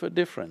much of a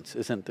difference,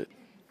 isn't it?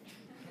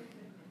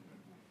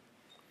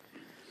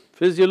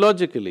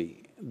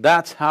 Physiologically,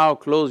 that's how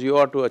close you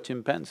are to a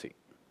chimpanzee.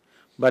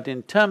 But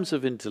in terms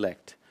of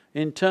intellect,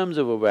 in terms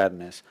of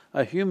awareness,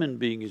 a human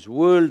being is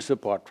worlds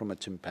apart from a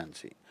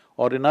chimpanzee.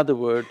 Or in other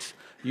words,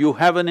 you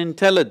have an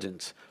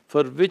intelligence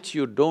for which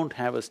you don't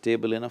have a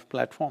stable enough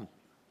platform.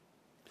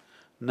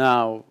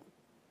 Now,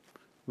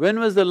 when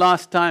was the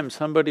last time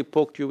somebody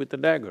poked you with a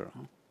dagger?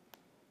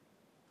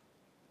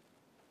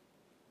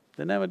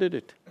 They never did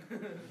it.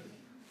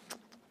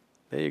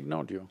 They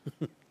ignored you.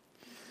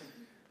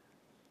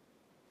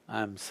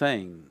 I'm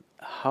saying,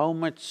 how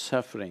much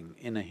suffering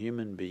in a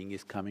human being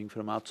is coming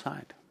from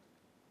outside?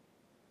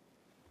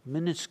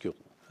 Minuscule.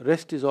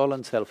 Rest is all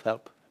on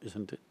self-help,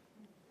 isn't it?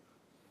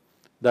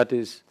 That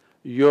is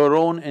your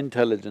own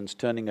intelligence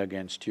turning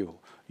against you.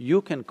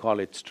 You can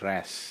call it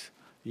stress,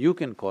 you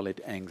can call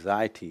it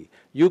anxiety,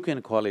 you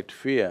can call it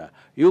fear,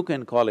 you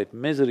can call it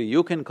misery,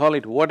 you can call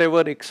it whatever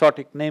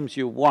exotic names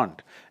you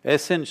want.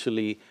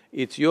 Essentially,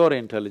 it's your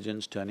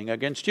intelligence turning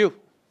against you.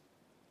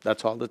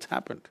 That's all that's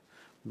happened.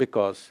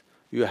 Because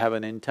you have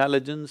an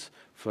intelligence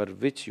for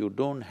which you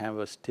don't have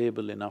a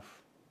stable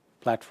enough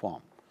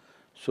platform.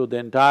 So the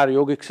entire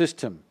yogic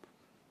system,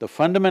 the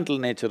fundamental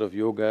nature of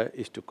yoga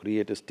is to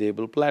create a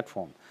stable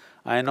platform.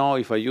 I know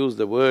if I use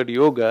the word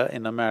yoga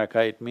in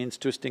America, it means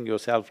twisting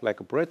yourself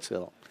like a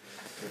pretzel.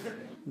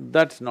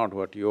 That's not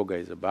what yoga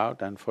is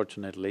about,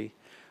 unfortunately.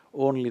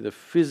 Only the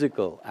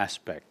physical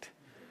aspect,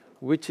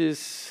 which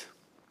is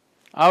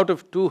out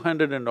of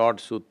 200 and odd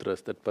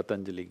sutras that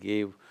Patanjali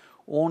gave,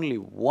 only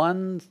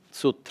one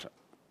sutra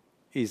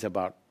is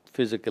about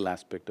physical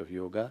aspect of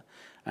yoga.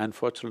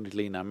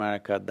 Unfortunately, in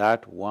America,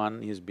 that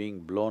one is being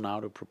blown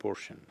out of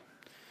proportion.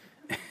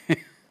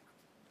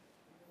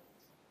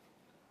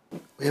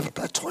 We have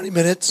about 20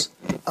 minutes.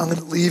 I'm going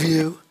to leave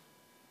you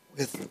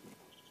with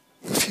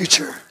the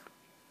future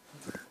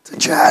to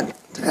chat,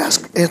 to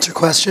answer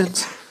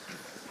questions,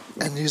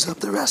 and use up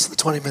the rest of the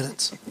 20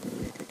 minutes.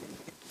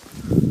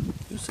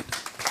 Use it.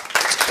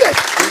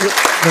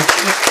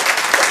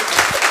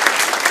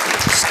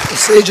 The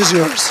stage is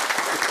yours.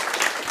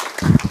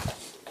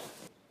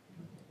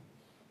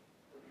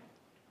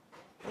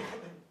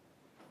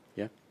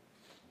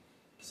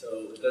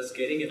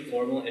 getting a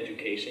formal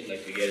education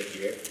like we get it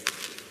here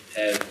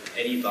have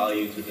any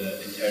value to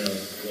the internal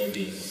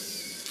well-being?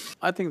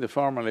 I think the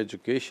formal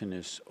education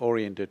is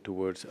oriented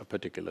towards a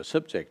particular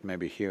subject,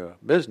 maybe here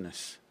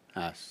business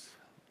as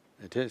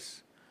it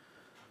is.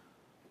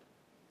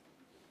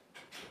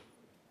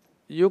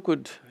 You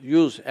could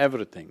use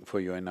everything for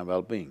your inner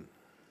well-being,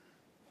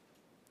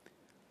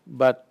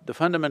 but the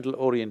fundamental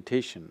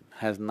orientation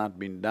has not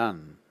been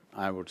done,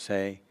 I would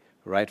say,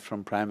 right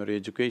from primary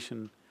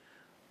education.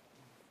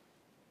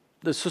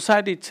 The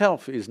society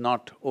itself is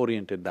not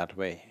oriented that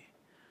way.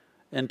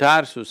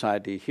 Entire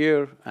society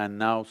here and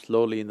now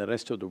slowly in the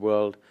rest of the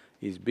world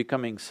is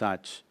becoming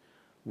such.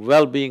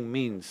 Well-being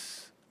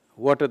means,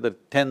 what are the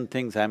 10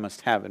 things I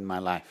must have in my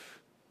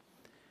life?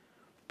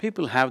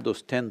 People have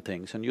those 10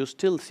 things and you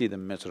still see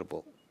them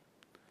miserable.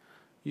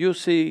 You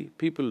see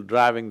people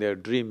driving their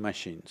dream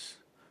machines.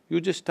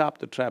 You just stop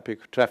the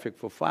traffic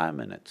for 5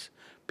 minutes,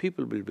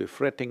 people will be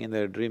fretting in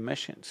their dream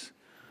machines.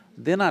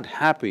 They're not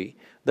happy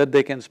that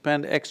they can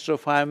spend extra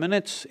 5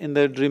 minutes in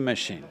their dream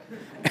machine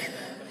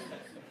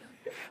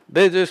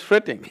they're just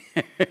fretting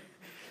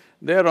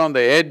they're on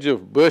the edge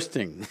of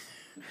bursting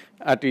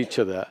at each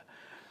other.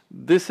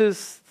 This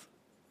is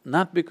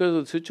not because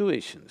of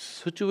situations.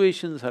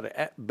 Situations are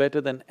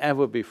better than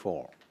ever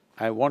before.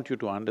 I want you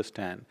to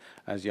understand,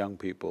 as young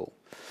people,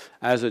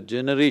 as a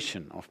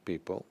generation of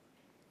people,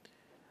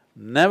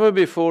 never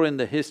before in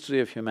the history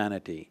of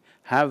humanity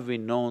have we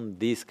known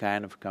these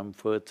kind of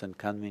comforts and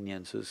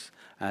conveniences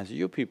as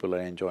you people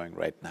are enjoying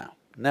right now.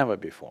 Never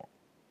before,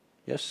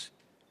 yes?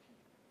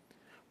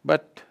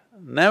 But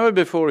never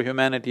before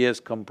humanity has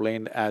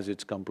complained as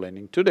it's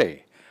complaining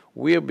today.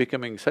 We are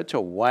becoming such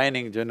a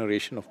whining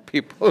generation of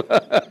people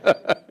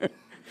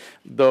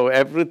though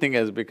everything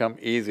has become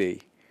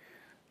easy,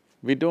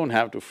 we don't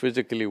have to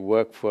physically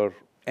work for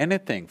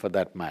anything for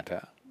that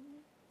matter,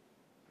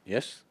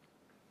 yes?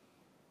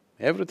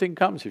 Everything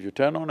comes, if you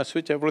turn on a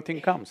switch,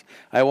 everything comes.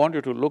 I want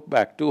you to look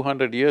back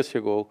 200 years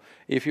ago,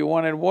 if you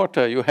wanted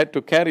water, you had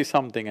to carry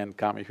something and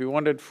come. If you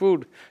wanted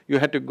food, you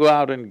had to go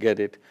out and get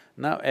it.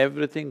 Now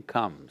everything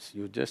comes,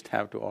 you just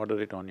have to order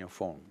it on your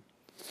phone.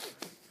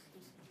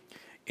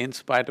 In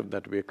spite of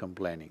that, we're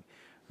complaining.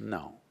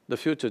 No, the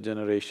future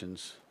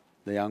generations,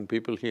 the young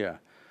people here,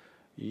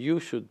 you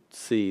should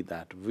see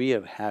that we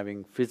are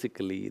having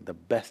physically the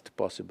best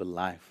possible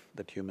life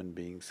that human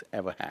beings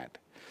ever had.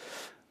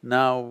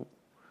 Now,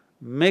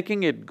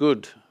 making it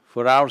good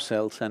for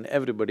ourselves and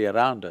everybody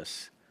around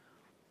us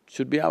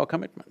should be our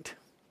commitment,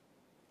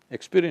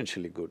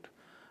 experientially good.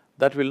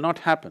 That will not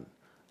happen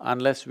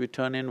unless we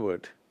turn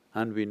inward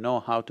and we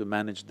know how to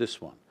manage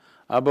this one.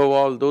 Above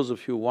all, those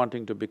of you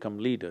wanting to become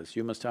leaders,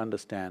 you must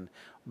understand,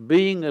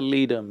 being a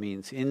leader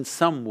means in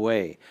some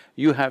way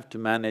you have to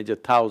manage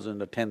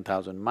 1,000 or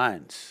 10,000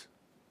 minds.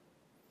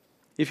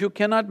 If you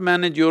cannot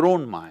manage your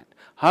own mind,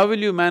 how will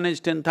you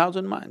manage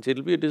 10,000 minds?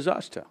 It'll be a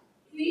disaster.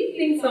 Do you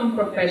think some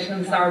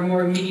professions are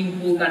more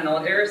meaningful than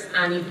others?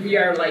 And if we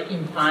are like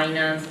in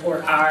finance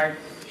or art,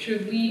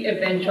 should we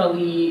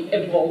eventually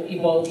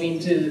evolve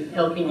into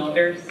helping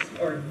others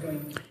or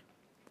doing?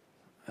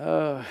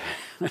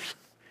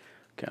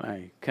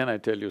 Can I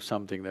tell you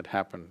something that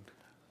happened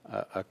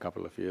a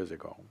couple of years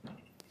ago?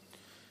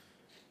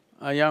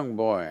 A young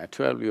boy, a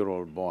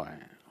 12-year-old boy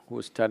who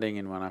was studying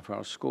in one of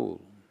our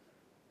school,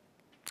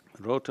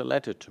 wrote a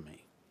letter to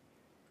me.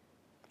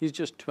 He's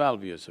just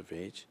 12 years of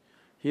age.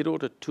 He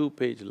wrote a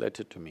 2-page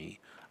letter to me.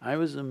 I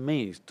was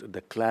amazed at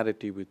the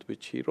clarity with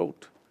which he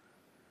wrote.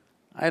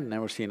 I had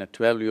never seen a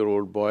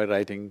 12-year-old boy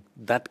writing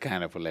that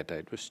kind of a letter.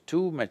 It was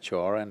too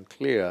mature and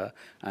clear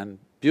and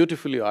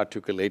beautifully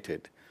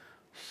articulated.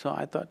 So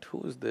I thought,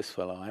 who is this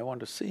fellow? I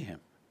want to see him.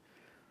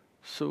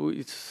 So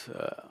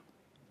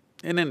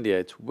in India,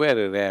 it's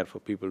very rare for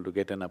people to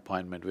get an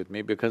appointment with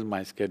me because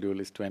my schedule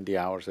is 20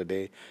 hours a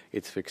day,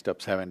 it's fixed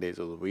up 7 days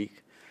of the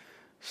week.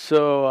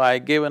 So I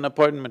gave an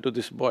appointment to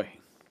this boy.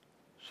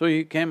 So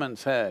he came and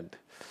said,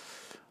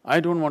 I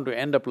don't want to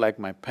end up like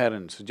my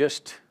parents,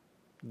 just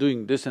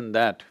doing this and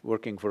that,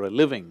 working for a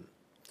living.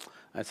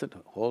 I said,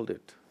 hold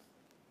it.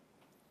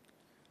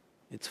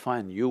 It's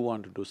fine, you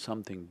want to do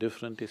something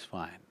different is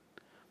fine.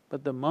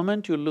 But the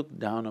moment you look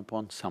down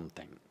upon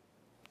something,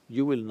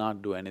 you will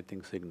not do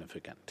anything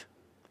significant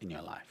in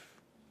your life.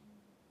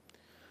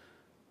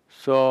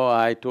 So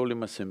I told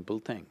him a simple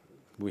thing.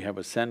 We have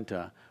a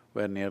center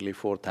where nearly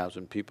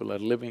 4,000 people are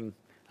living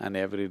and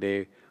every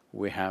day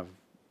we have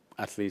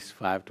at least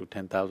 5 to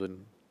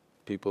 10,000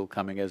 people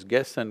coming as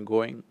guests and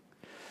going.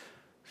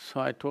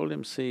 So I told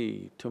him,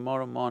 see,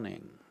 tomorrow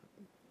morning,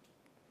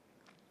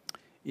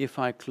 if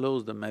I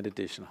close the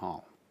meditation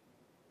hall,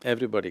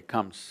 everybody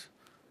comes,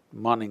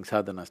 morning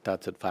sadhana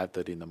starts at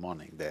 5:30 in the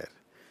morning there.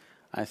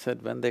 I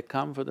said, when they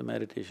come for the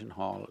meditation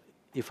hall,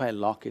 if I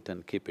lock it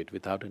and keep it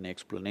without any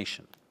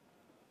explanation,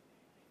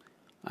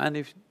 and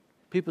if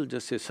people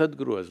just say,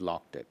 Sadhguru has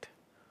locked it,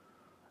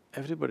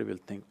 everybody will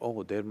think,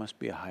 oh, there must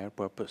be a higher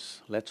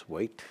purpose, let's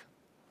wait,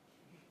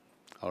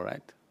 all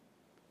right?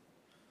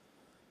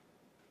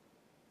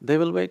 They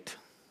will wait.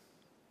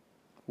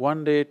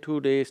 1 day, 2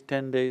 days,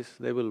 10 days,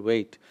 they will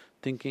wait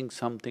thinking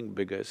something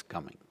bigger is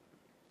coming.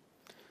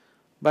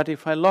 But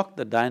if I lock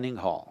the dining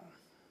hall,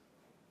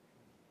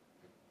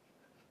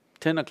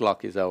 10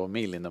 o'clock is our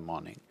meal in the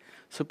morning.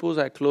 Suppose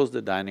I close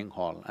the dining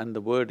hall and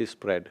the word is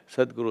spread,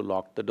 Sadhguru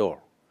locked the door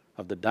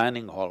of the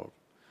dining hall.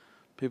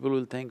 People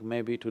will think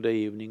maybe today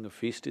evening a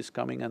feast is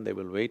coming and they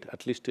will wait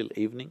at least till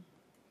evening.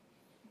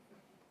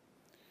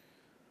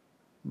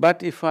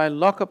 But if I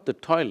lock up the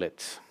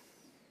toilets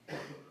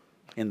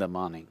in the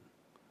morning,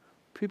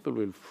 people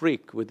will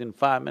freak within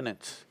 5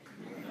 minutes.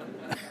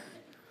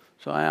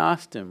 So I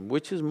asked him,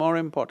 which is more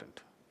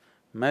important,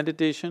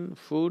 meditation,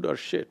 food or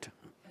shit?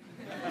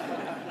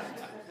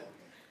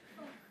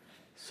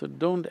 So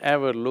don't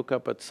ever look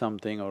up at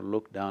something or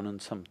look down on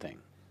something.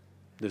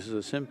 This is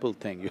a simple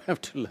thing you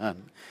have to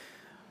learn.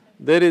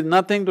 There is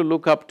nothing to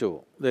look up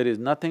to, there is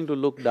nothing to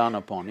look down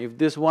upon. If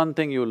this one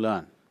thing you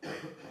learn,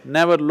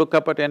 never look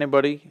up at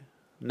anybody,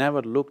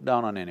 never look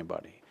down on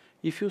anybody.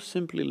 If you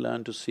simply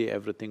learn to see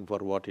everything for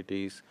what it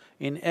is,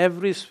 in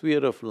every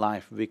sphere of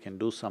life we can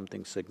do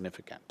something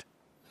significant.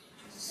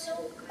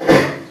 So,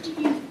 how do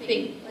you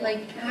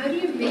think, how do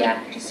you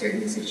react to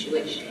certain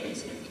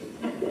situations?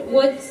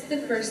 What's the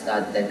first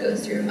thought that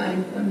goes through your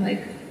mind when,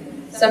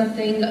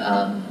 something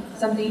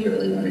you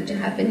really wanted to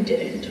happen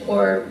didn't?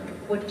 Or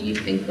what do you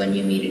think when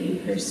you meet a new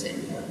person?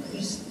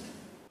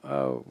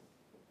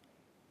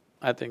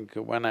 I think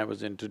when I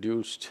was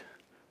introduced,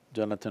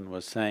 Jonathan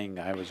was saying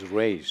I was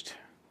raised.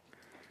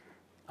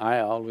 I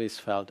always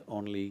felt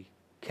only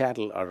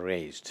cattle are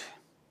raised.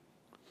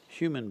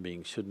 Human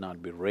beings should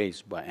not be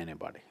raised by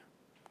anybody.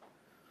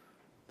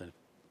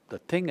 The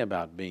thing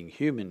about being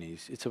human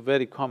is, it's a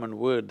very common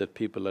word that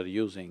people are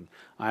using.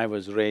 I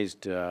was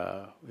raised,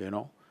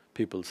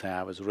 people say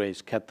I was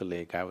raised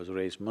Catholic, I was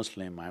raised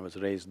Muslim, I was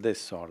raised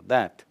this or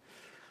that.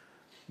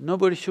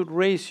 Nobody should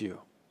raise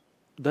you.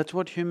 That's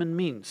what human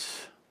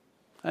means.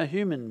 A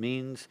human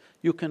means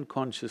you can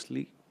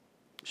consciously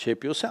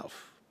shape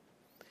yourself.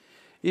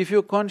 If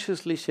you're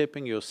consciously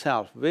shaping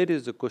yourself, where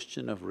is the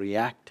question of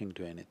reacting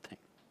to anything?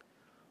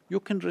 You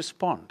can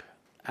respond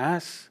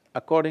as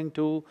according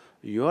to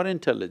your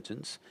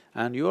intelligence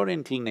and your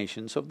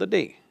inclinations of the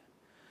day.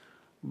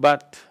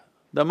 But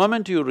the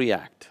moment you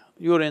react,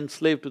 you're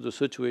enslaved to the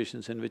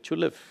situations in which you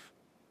live.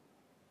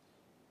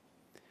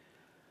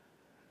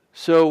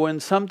 So when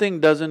something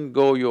doesn't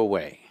go your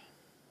way,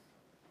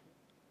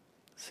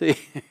 see,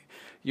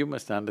 you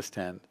must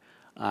understand,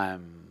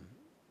 I'm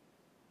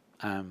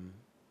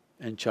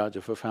in charge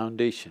of a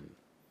foundation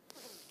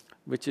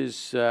which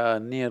is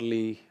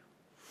nearly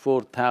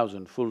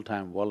 4,000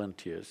 full-time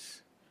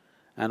volunteers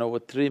and over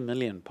 3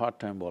 million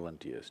part-time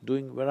volunteers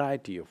doing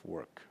variety of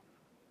work.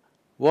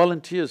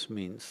 Volunteers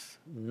means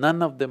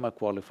none of them are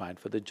qualified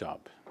for the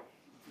job.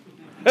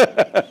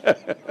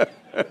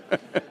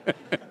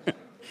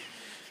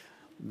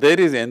 There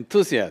is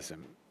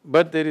enthusiasm,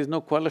 but there is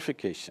no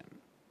qualification.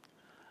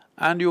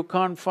 And you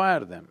can't fire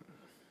them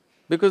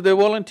because they're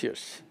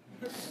volunteers.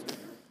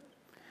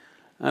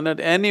 And at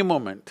any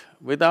moment,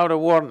 without a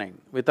warning,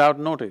 without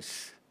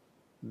notice,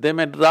 they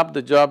may drop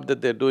the job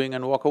that they're doing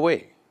and walk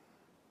away.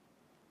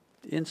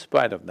 In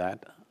spite of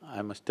that,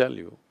 I must tell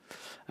you,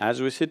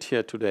 as we sit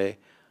here today,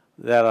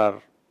 there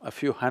are a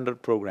few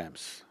hundred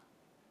programs,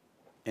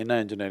 inner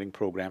engineering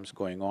programs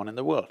going on in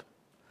the world.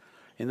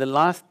 In the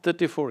last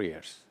 34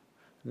 years,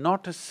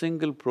 not a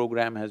single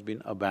program has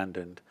been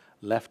abandoned,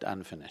 left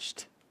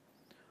unfinished.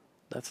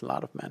 That's a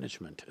lot of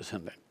management,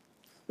 isn't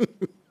it?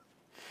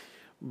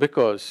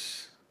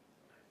 Because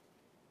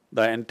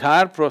the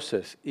entire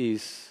process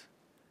is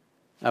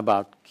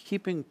about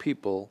keeping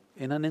people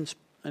in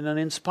an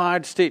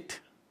inspired state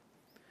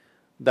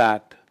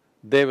that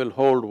they will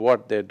hold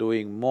what they're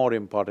doing more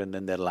important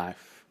than their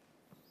life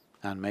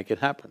and make it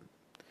happen.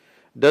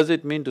 Does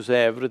it mean to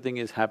say everything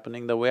is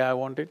happening the way I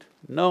want it?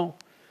 No.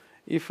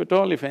 If at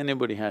all, if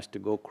anybody has to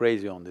go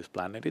crazy on this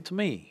planet, it's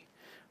me.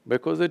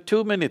 Because there are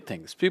too many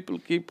things. People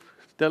keep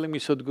telling me,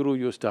 Sadhguru,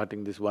 you're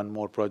starting this one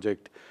more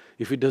project.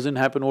 If it doesn't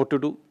happen, what to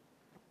do?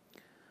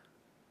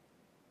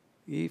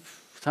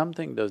 If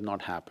something does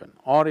not happen,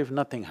 or if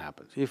nothing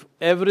happens, if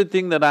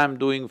everything that I'm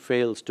doing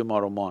fails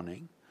tomorrow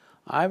morning,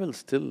 I will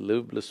still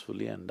live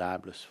blissfully and die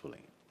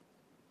blissfully.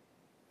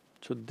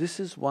 So this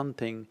is one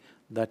thing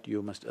that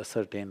you must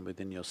ascertain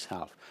within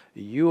yourself.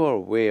 Your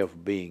way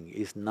of being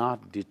is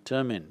not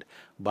determined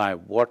by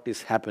what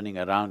is happening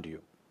around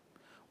you.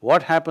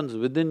 What happens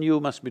within you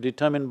must be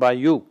determined by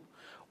you.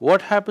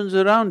 What happens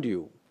around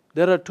you,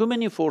 there are too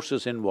many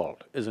forces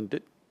involved, isn't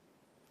it?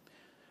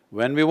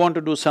 When we want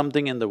to do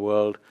something in the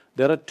world,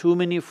 there are too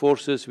many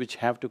forces which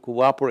have to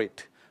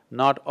cooperate.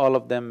 Not all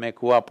of them may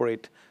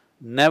cooperate,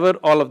 never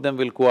all of them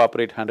will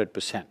cooperate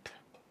 100%.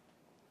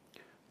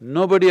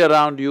 Nobody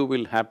around you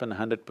will happen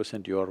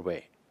 100% your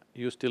way.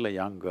 You're still a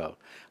young girl.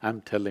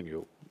 I'm telling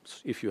you,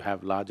 if you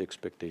have large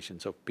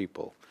expectations of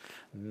people,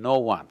 no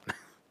one,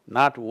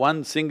 not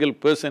one single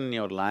person in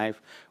your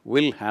life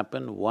will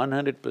happen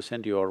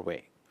 100% your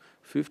way.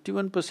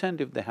 51%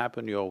 if they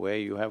happen your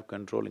way, you have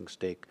controlling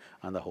stake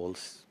on the whole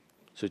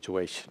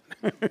situation.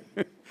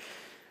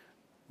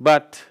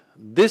 But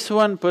this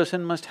one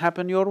person must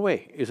happen your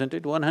way, isn't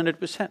it?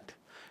 100%.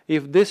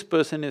 If this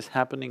person is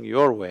happening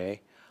your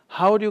way,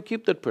 how do you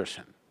keep that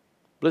person?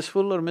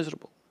 Blissful or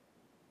miserable?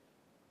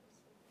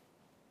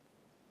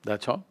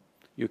 That's all.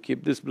 You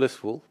keep this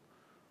blissful,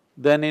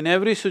 then in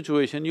every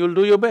situation you'll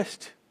do your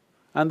best,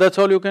 and that's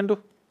all you can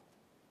do.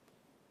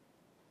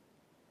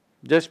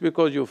 Just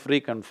because you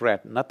freak and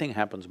fret, nothing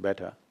happens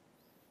better.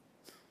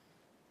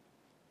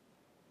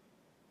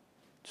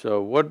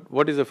 So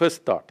what is the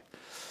first thought?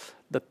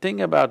 The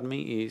thing about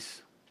me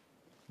is,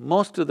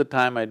 most of the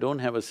time I don't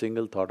have a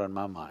single thought on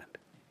my mind.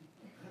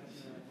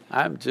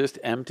 I'm just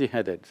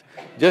empty-headed.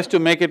 Just to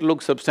make it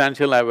look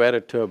substantial, I wear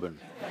a turban.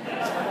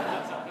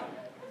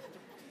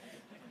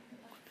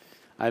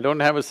 I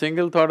don't have a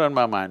single thought on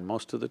my mind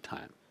most of the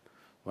time.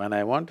 When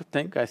I want to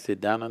think, I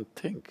sit down and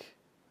think.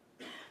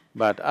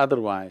 But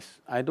otherwise,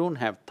 I don't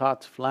have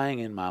thoughts flying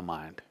in my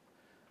mind.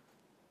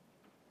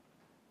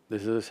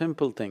 This is a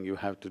simple thing you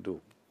have to do.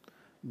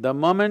 The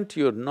moment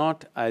you're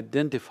not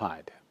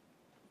identified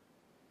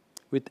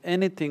with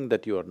anything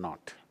that you're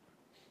not,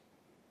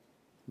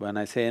 when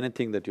I say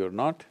anything that you're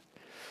not,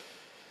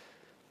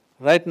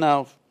 right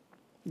now,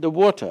 the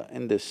water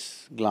in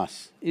this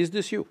glass, is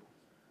this you?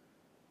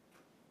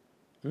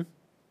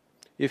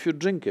 If you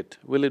drink it,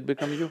 will it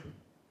become you?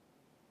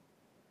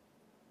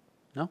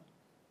 No?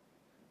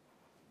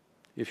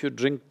 If you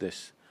drink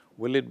this,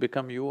 will it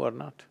become you or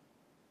not?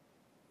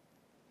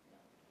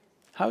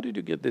 How did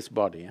you get this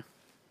body, huh?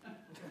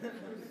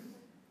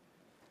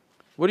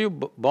 Were you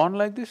born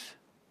like this?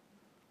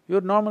 Your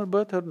normal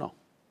birth or no?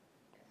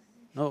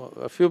 No,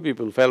 a few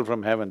people fell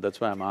from heaven, that's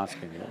why I'm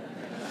asking you.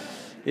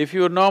 If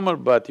you were normal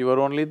birth, you were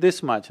only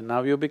this much,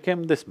 now you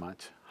became this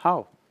much.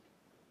 How?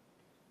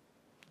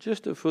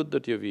 Just the food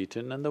that you've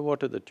eaten and the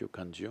water that you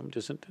consumed,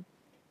 isn't it?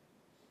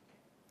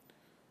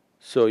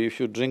 So if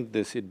you drink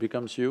this, it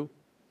becomes you?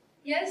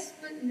 Yes,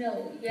 but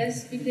no.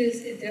 Yes,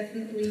 because it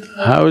definitely helps.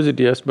 How is it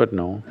yes but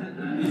no?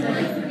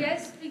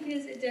 Yes,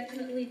 because it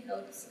definitely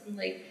helps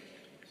in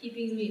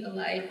keeping me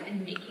alive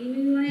and making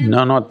me who I am.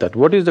 No, not that.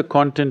 What is the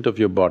content of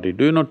your body?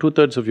 Do you know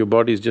 2/3 of your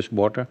body is just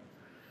water?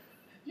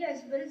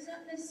 Yes, but it's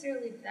not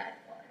necessarily that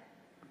water.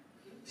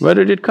 Where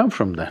did it come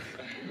from then?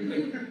 I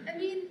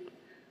mean,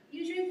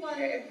 you drink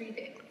water every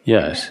day.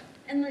 Yes.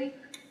 And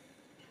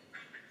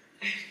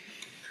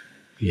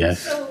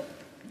Yes. so,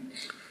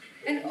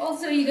 and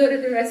also you go to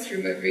the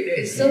restroom every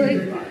day, so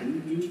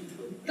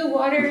the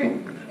water,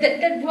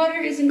 that water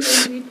isn't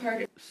going to be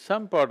part of…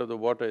 Some part of the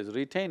water is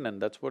retained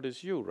and that's what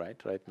is you,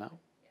 right now?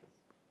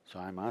 So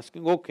I'm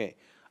asking, okay,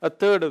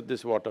 1/3 of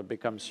this water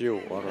becomes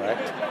you, all right?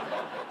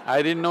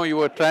 I didn't know you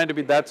were trying to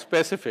be that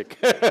specific.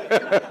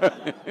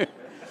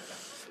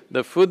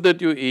 The food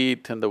that you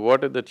eat and the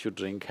water that you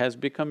drink has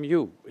become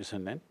you,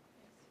 isn't it?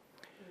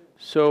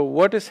 So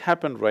what has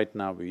happened right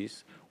now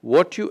is,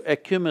 what you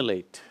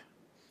accumulate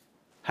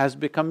has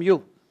become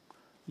you.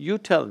 You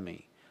tell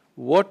me,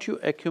 what you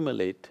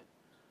accumulate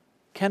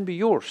can be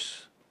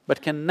yours,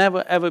 but can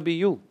never ever be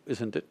you,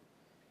 isn't it?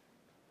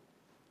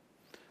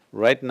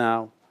 Right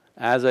now,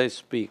 as I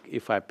speak,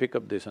 if I pick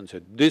up this and say,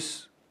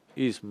 this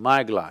is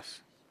my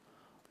glass,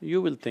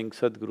 you will think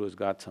Sadhguru's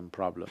got some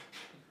problem.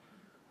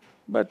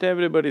 But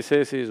everybody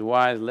says he's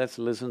wise, let's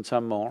listen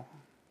some more.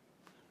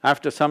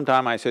 After some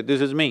time I say,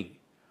 this is me,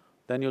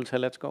 then you'll say,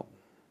 let's go.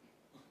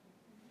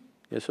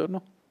 Yes or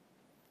no?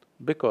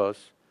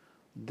 Because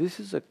this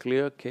is a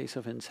clear case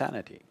of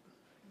insanity.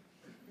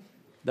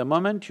 The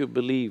moment you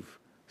believe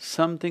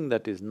something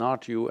that is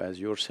not you as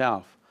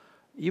yourself,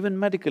 even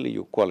medically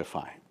you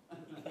qualify.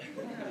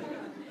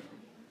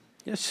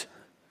 Yes.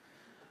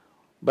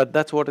 But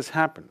that's what has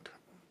happened.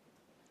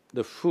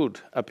 The food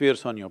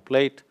appears on your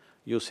plate,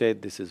 you say,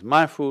 this is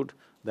my food,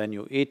 then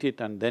you eat it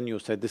and then you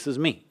say, this is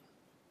me.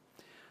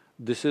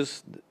 This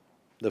is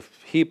the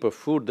heap of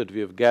food that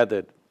we have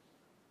gathered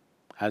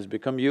has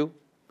become you.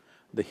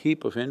 The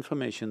heap of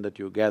information that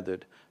you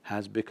gathered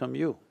has become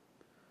you.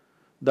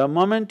 The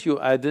moment you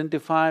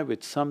identify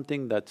with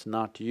something that's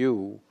not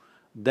you,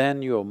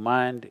 then your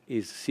mind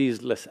is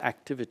ceaseless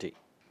activity.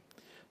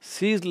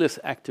 Ceaseless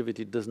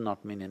activity does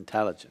not mean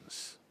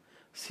intelligence.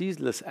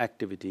 Ceaseless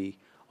activity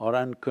or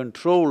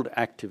uncontrolled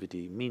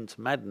activity means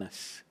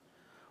madness.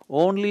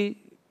 Only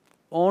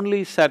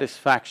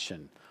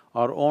satisfaction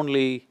or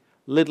only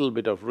little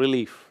bit of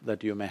relief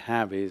that you may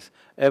have is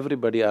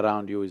everybody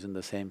around you is in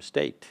the same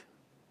state.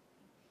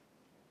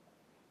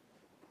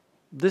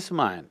 This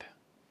mind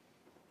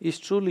is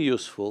truly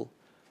useful,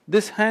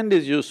 this hand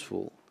is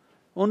useful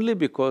only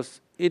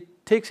because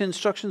it takes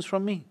instructions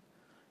from me.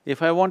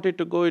 If I want it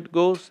to go, it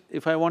goes,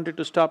 if I want it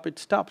to stop, it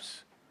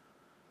stops.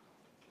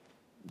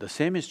 The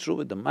same is true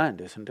with the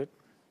mind, isn't it?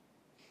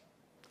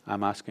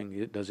 I'm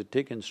asking, does it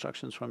take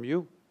instructions from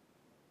you?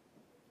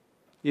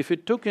 If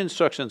it took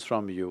instructions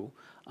from you,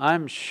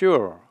 I'm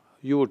sure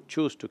you would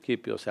choose to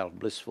keep yourself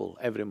blissful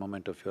every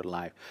moment of your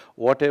life.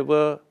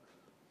 Whatever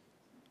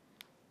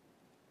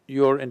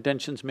your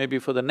intentions may be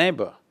for the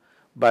neighbor,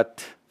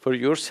 but for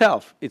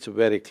yourself, it's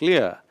very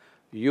clear,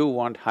 you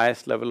want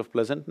highest level of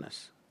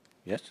pleasantness,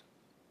 yes?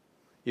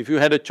 If you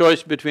had a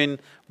choice between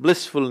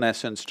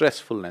blissfulness and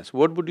stressfulness,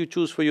 what would you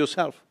choose for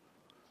yourself?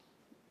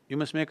 You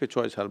must make a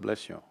choice, I'll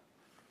bless you.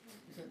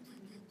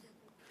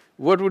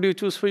 What would you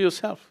choose for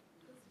yourself?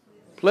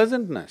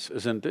 Pleasantness,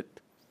 isn't it?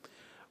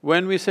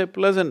 When we say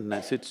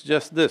pleasantness, it's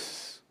just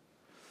this.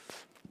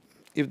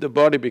 If the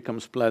body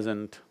becomes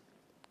pleasant,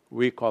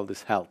 we call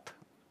this health.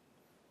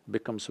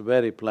 Becomes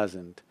very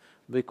pleasant,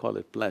 we call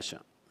it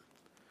pleasure.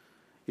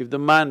 If the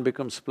mind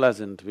becomes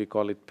pleasant, we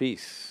call it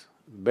peace.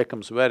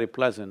 Becomes very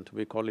pleasant,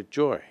 we call it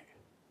joy.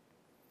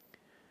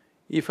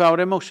 If our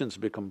emotions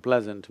become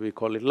pleasant, we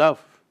call it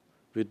love.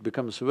 If it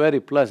becomes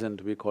very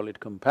pleasant, we call it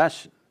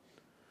compassion.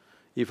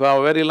 If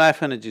our very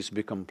life energies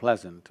become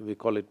pleasant, we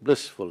call it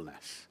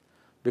blissfulness.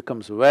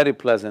 Becomes very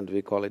pleasant,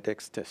 we call it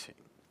ecstasy.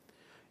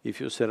 If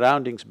your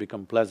surroundings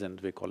become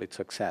pleasant, we call it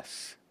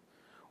success.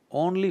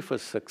 Only for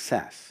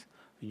success,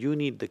 you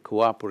need the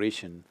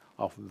cooperation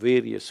of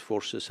various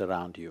forces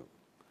around you.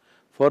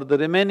 For the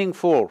remaining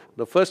four,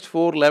 the first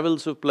four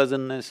levels of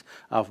pleasantness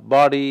of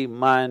body,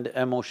 mind,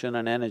 emotion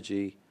and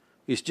energy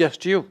is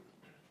just you.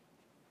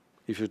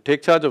 If you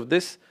take charge of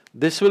this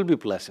will be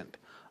pleasant.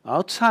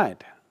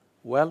 Outside,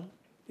 well,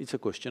 it's a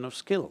question of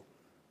skill.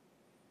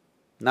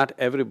 Not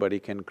everybody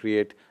can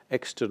create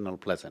external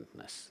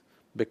pleasantness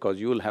because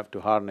you will have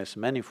to harness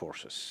many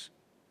forces.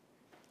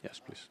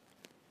 Yes, please.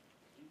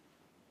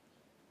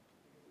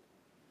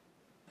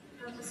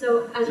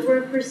 So as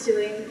we're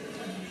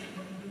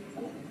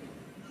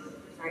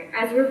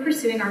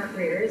pursuing our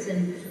careers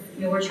and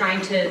we're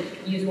trying to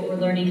use what we're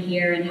learning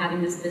here and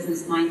having this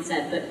business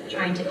mindset, but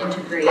trying to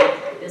integrate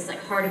this like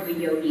heart of a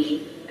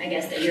yogi, I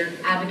guess, that you're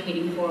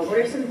advocating for, what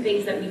are some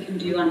things that we can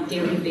do on a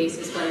daily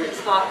basis, whether it's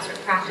thoughts or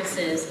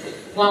practices,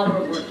 while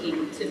we're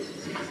working to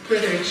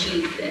further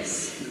achieve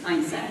this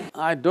mindset?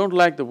 I don't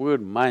like the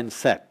word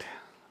mindset.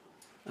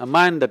 A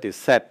mind that is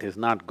set is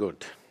not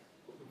good.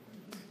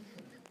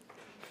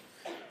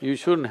 You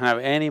shouldn't have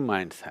any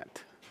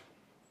mindset.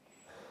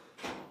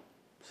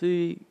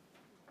 See,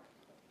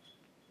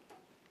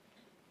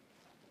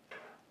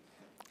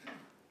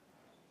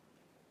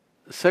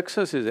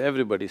 success is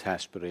everybody's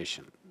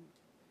aspiration.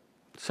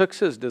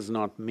 Success does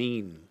not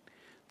mean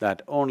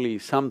that only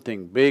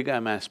something big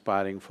I'm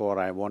aspiring for,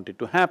 I want it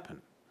to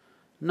happen.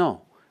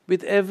 No,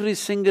 with every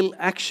single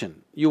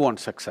action, you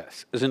want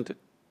success, isn't it?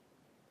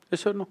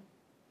 Yes or no?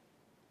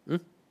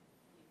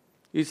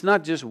 It's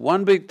not just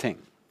one big thing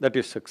that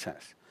is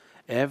success.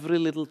 Every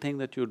little thing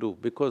that you do,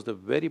 because the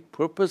very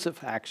purpose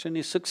of action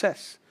is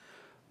success.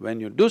 When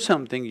you do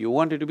something, you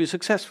want it to be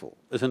successful,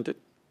 isn't it?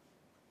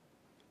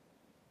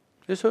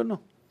 Yes or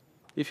no?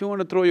 If you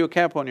want to throw your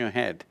cap on your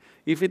head,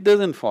 if it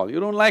doesn't fall, you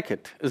don't like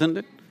it, isn't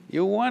it?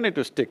 You want it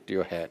to stick to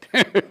your head.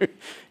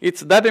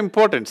 It's that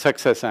important,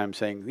 success, I'm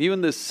saying.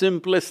 Even the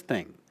simplest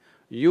thing,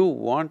 you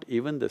want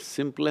even the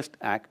simplest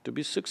act to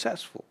be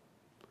successful.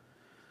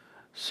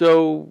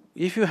 So,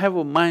 if you have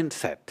a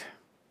mindset,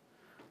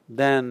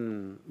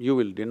 then you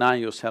will deny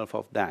yourself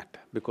of that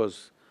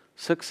because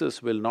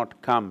success will not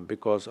come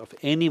because of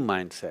any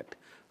mindset.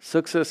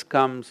 Success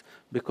comes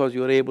because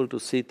you're able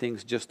to see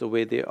things just the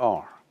way they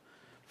are.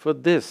 For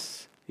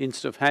this,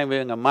 instead of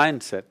having a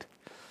mindset,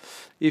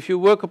 if you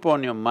work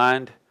upon your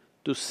mind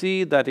to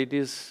see that it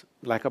is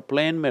like a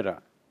plain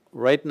mirror,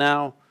 right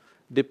now,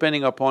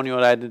 depending upon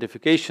your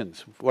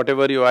identifications,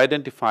 whatever you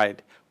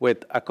identified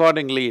with,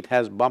 accordingly it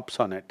has bumps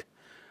on it.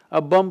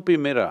 A bumpy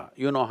mirror,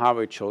 you know how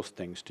it shows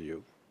things to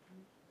you.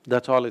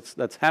 That's all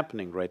that's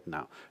happening right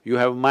now. You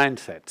have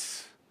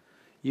mindsets.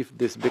 If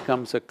this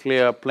becomes a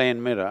clear,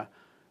 plain mirror,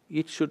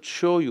 it should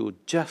show you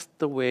just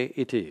the way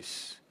it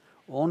is.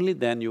 Only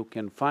then you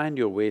can find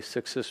your way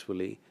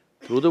successfully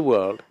through the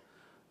world.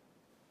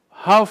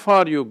 How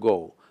far you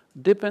go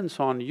depends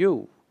on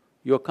you,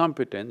 your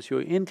competence,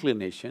 your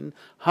inclination,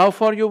 how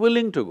far you're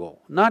willing to go.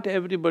 Not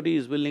everybody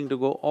is willing to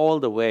go all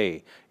the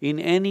way in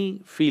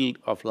any field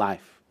of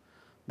life.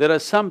 There are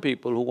some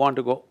people who want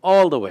to go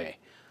all the way.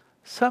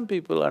 Some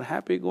people are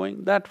happy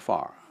going that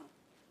far.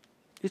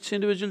 It's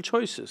individual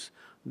choices.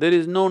 There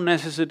is no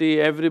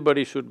necessity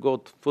everybody should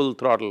go full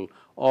throttle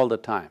all the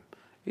time.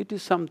 It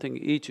is something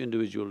each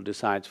individual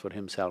decides for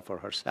himself or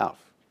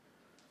herself.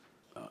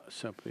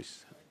 So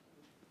please.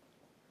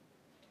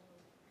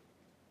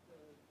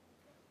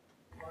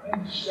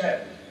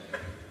 Mindset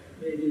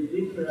may be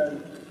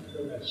different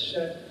from a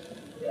set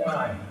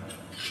mind.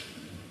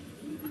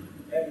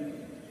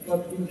 And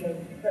what we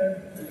can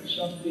have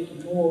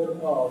something more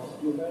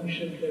of, you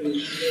mentioned there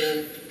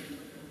is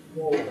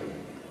no more.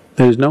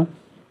 There is no?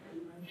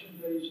 You mentioned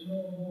there is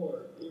no more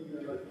in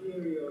the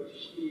material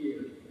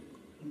sphere,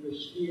 in the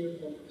sphere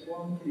of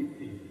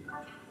quantity.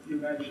 You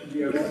mentioned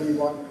we have only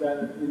one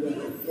planet, we don't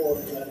have 4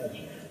 planets.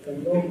 There are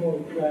no more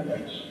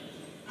planets.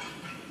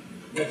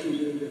 That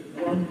is in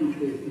the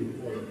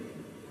quantitative world.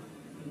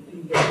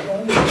 In the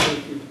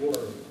quantitative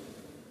world,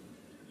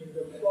 in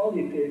the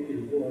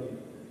qualitative world,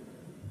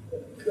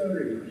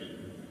 courage,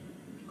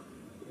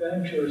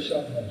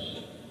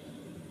 venturesomeness,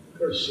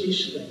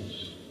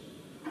 persistence,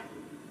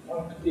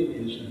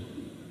 optimism,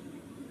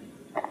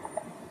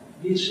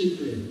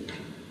 discipline,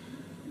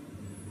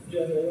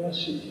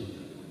 generosity,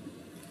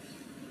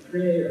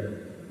 prayer,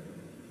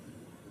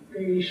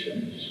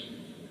 patience,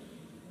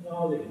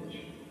 knowledge,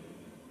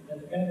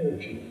 and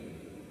energy.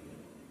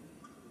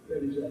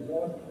 There is a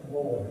lot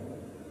more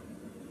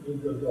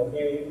in the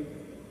domain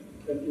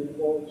that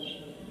involves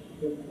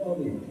the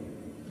quality,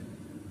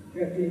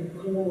 getting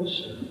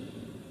closer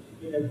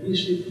in a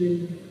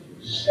disciplined,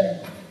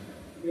 set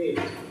way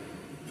to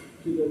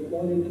the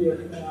quality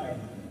of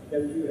mind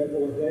that you have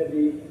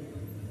already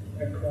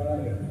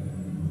acquired.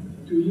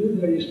 To you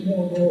there is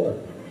no more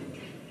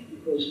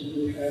because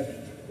you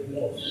have the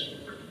most.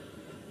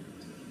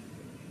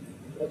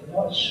 But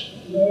us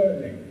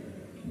learning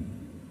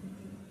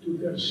to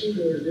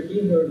consider the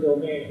inner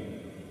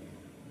domain,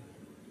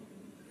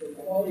 the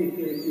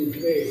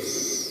qualitative way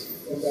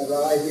of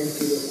arriving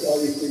to the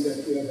quality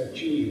that we have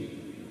achieved,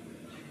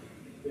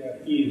 there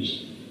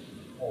is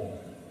more.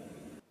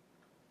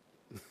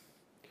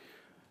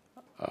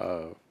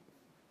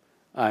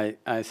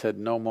 I said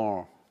no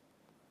more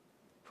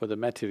for the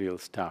material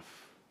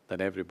stuff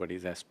that everybody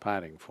is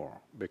aspiring for,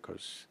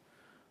 because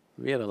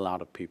we are a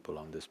lot of people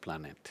on this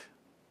planet.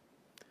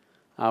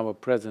 Our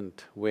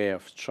present way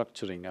of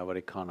structuring our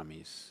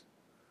economies,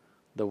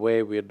 the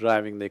way we are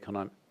driving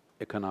the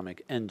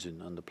economic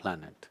engine on the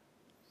planet,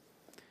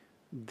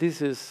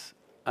 this is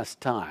a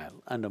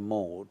style and a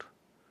mode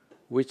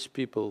which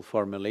people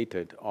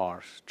formulated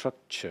or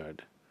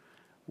structured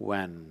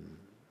when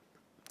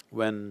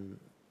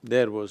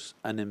there was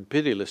an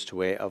imperialist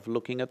way of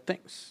looking at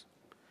things.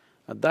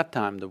 At that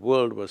time, the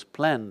world was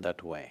planned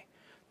that way.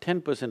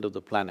 10% of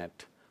the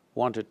planet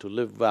wanted to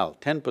live well,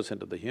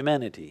 10% of the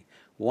humanity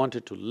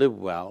wanted to live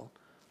well,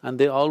 and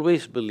they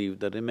always believed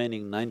the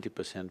remaining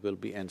 90% will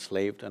be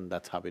enslaved and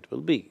that's how it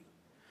will be.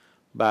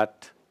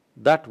 But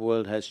that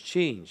world has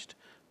changed.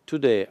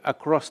 Today,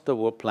 across the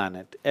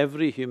planet,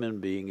 every human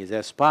being is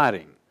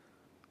aspiring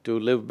to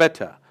live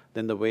better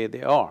than the way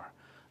they are,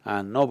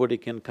 and nobody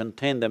can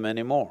contain them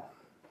anymore.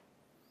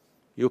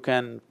 You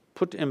can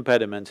put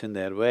impediments in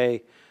their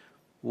way,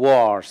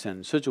 wars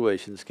and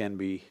situations can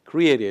be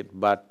created,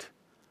 but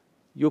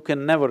you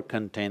can never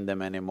contain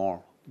them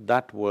anymore.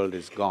 That world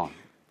is gone.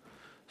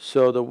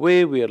 So the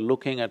way we are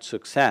looking at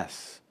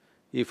success,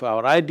 if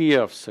our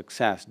idea of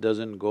success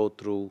doesn't go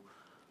through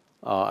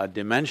a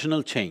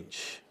dimensional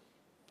change,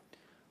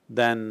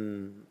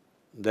 then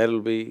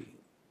we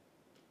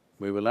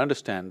will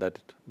understand that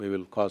we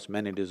will cause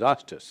many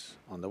disasters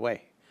on the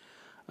way.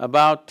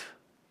 About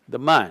the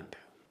mind,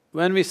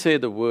 when we say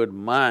the word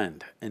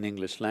mind in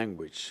English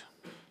language,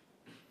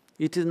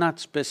 it is not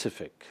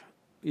specific,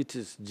 it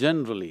is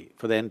generally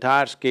for the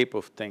entire scape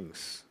of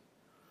things.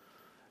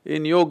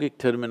 In yogic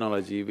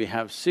terminology, we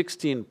have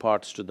 16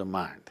 parts to the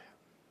mind.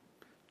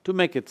 To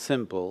make it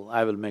simple,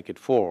 I will make it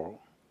four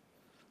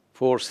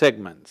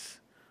segments.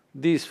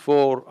 These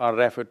four are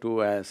referred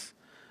to as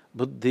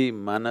buddhi,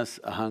 manas,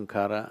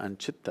 ahankara and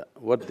chitta.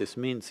 What this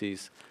means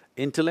is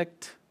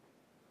intellect,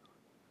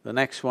 the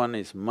next one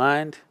is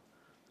mind,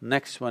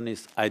 next one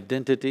is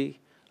identity,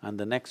 and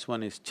the next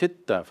one is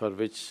chitta, for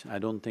which I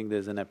don't think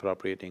there's an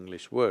appropriate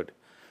English word.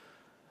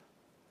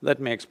 Let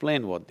me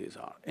explain what these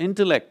are.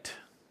 Intellect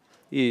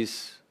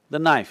is the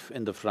knife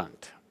in the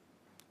front.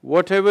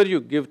 Whatever you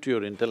give to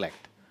your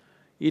intellect,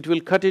 it will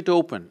cut it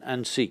open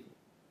and see.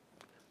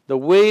 The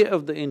way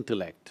of the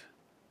intellect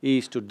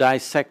is to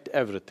dissect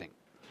everything.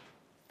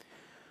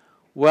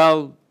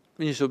 Well,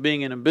 instead of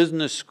being in a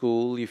business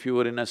school, if you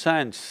were in a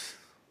science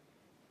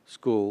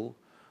school,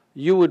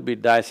 you would be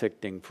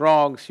dissecting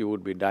frogs, you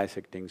would be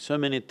dissecting so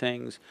many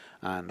things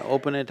and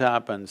open it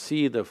up and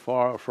see the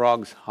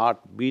frog's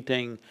heart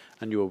beating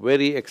and you are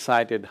very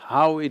excited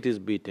how it is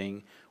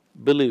beating.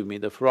 Believe me,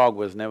 the frog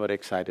was never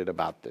excited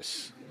about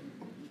this.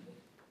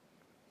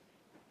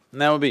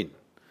 Never been.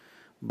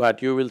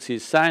 But you will see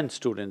science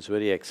students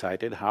very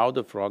excited how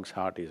the frog's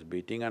heart is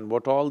beating and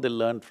what all they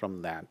learn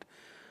from that.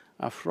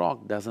 A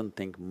frog doesn't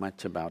think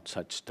much about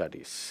such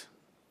studies.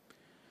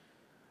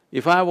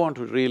 If I want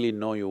to really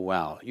know you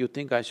well, you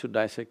think I should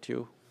dissect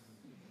you?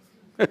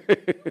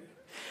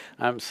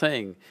 I'm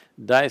saying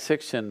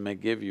dissection may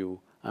give you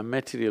a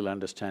material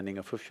understanding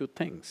of a few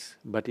things,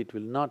 but it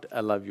will not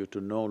allow you to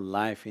know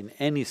life in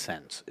any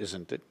sense,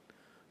 isn't it?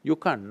 You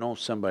can't know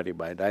somebody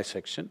by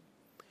dissection.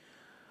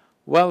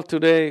 Well,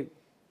 today,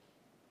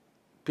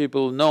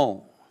 people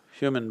know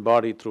human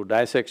body through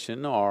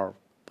dissection or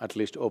at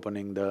least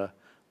opening the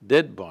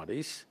dead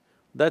bodies.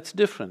 That's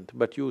different,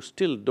 but you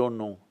still don't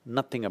know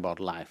nothing about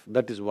life.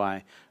 That is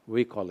why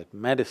we call it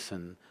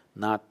medicine,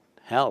 not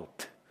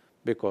health,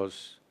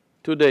 because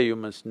today you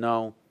must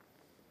know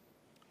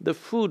the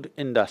food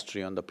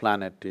industry on the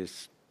planet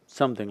is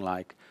something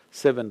like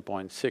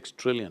 $7.6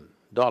 trillion.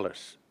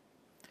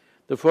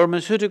 The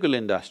pharmaceutical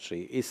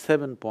industry is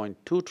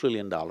 $7.2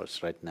 trillion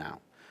right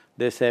now.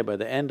 They say by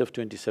the end of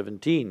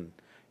 2017,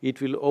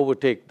 it will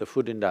overtake the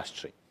food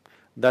industry.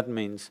 That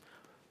means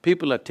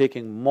people are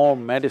taking more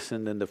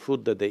medicine than the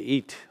food that they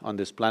eat on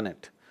this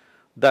planet.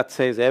 That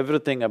says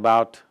everything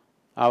about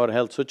our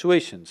health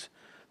situations.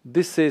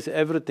 This says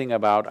everything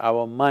about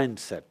our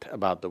mindset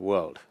about the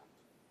world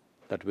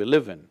that we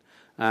live in.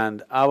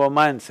 and our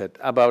mindset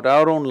about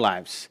our own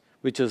lives,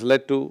 which has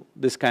led to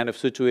this kind of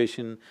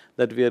situation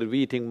that we are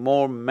eating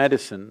more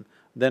medicine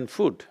than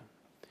food.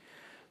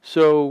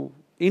 So,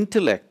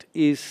 intellect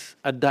is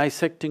a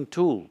dissecting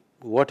tool.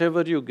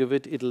 Whatever you give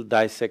it, it'll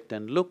dissect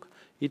and look.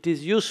 It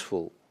is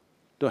useful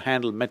to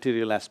handle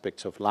material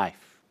aspects of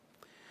life.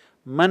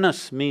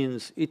 Manas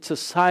means it's a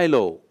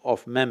silo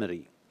of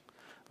memory.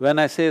 When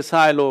I say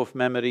silo of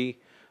memory,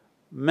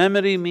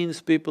 memory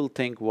means people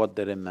think what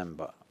they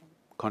remember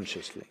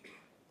consciously.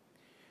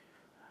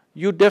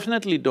 You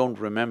definitely don't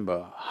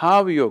remember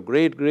how your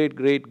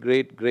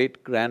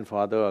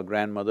great-great-great-great-great-grandfather or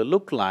grandmother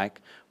looked like,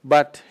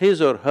 but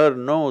his or her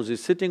nose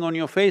is sitting on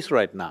your face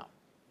right now.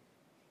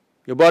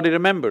 Your body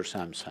remembers,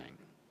 I'm saying.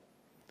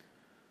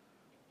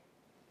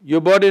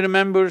 Your body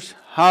remembers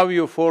how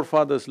your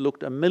forefathers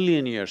looked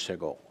 1,000,000 years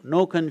ago.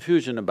 No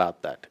confusion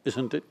about that,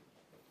 isn't it?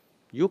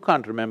 You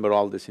can't remember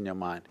all this in your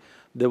mind.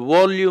 The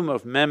volume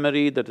of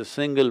memory that a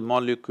single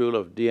molecule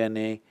of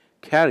DNA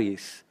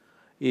carries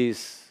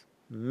is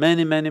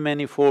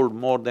many-fold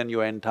more than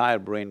your entire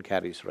brain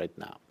carries right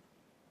now.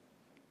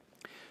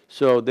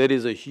 So there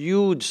is a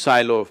huge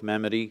silo of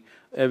memory,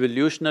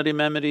 evolutionary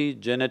memory,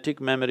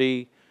 genetic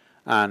memory,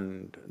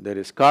 and there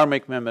is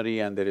karmic memory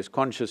and there is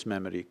conscious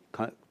memory.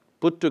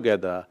 Put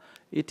together,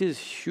 it is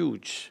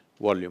huge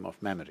volume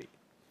of memory.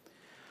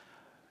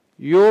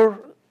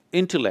 Your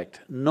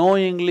intellect,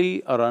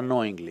 knowingly or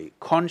unknowingly,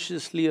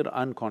 consciously or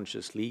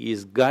unconsciously,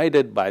 is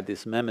guided by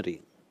this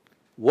memory.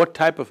 What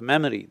type of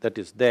memory that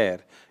is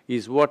there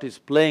is what is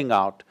playing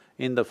out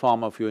in the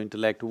form of your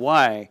intellect.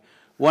 Why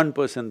one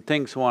person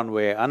thinks one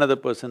way, another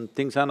person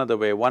thinks another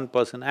way, one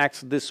person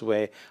acts this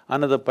way,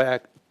 another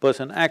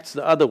person acts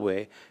the other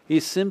way,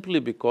 is simply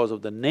because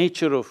of the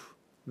nature of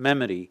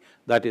memory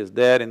that is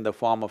there in the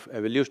form of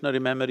evolutionary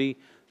memory,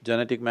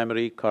 genetic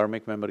memory,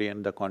 karmic memory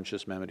and the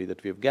conscious memory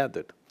that we've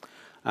gathered.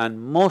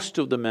 And most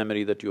of the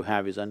memory that you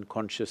have is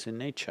unconscious in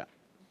nature.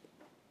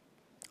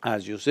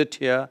 As you sit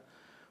here,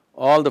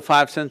 all the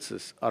five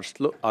senses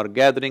are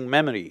gathering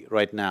memory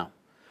right now.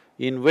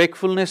 In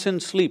wakefulness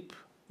and sleep,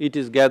 it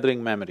is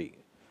gathering memory.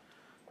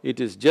 It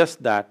is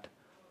just that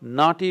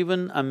not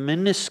even a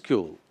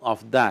minuscule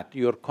of that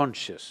you're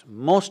conscious,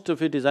 most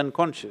of it is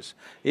unconscious.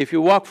 If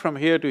you walk from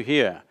here to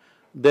here,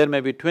 there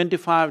may be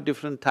 25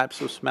 different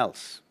types of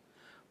smells,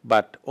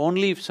 but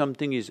only if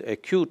something is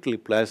acutely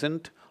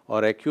pleasant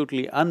or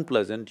acutely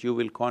unpleasant, you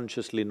will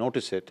consciously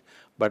notice it.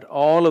 But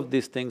all of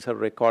these things are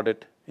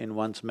recorded in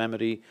one's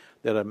memory.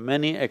 There are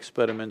many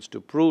experiments to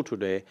prove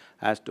today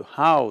as to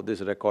how this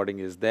recording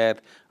is there,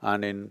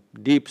 and in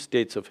deep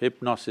states of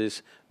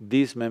hypnosis,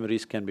 these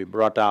memories can be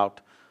brought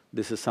out.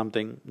 This is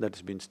something that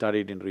has been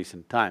studied in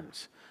recent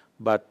times.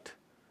 But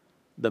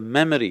the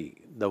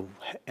memory, the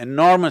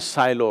enormous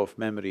silo of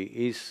memory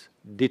is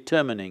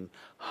determining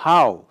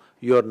how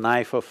your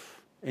knife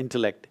of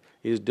intellect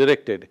is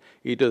directed,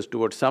 either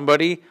towards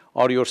somebody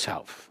or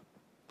yourself.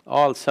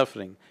 All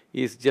suffering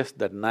is just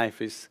that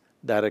knife is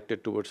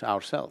directed towards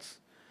ourselves.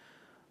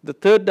 The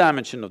third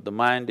dimension of the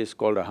mind is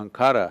called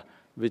ahankara,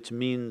 which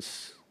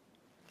means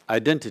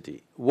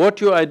identity. What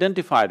you're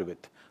identified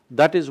with,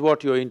 that is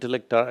what your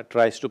intellect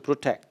tries to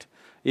protect.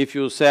 If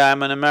you say,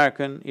 I'm an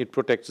American, it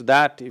protects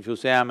that. If you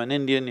say, I'm an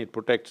Indian, it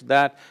protects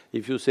that.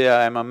 If you say,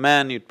 I'm a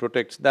man, it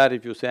protects that.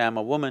 If you say, I'm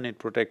a woman, it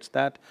protects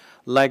that.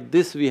 Like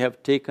this, we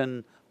have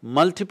taken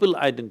multiple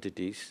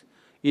identities.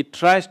 It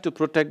tries to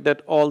protect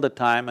that all the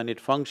time and it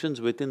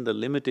functions within the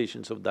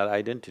limitations of that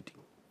identity.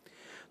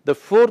 The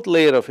fourth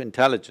layer of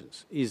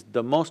intelligence is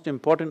the most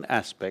important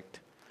aspect.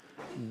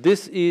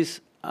 This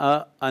is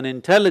an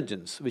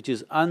intelligence which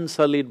is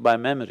unsullied by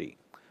memory.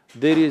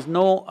 There is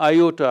no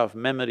iota of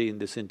memory in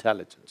this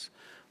intelligence.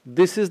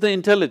 This is the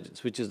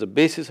intelligence which is the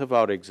basis of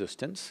our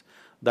existence.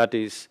 That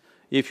is,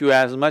 if you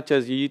as much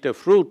as you eat a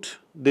fruit,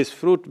 this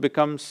fruit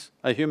becomes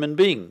a human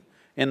being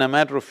in a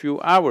matter of few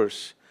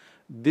hours.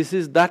 This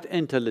is that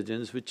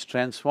intelligence which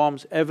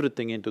transforms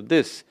everything into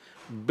this,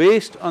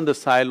 based on the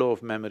silo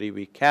of memory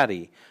we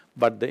carry,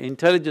 but the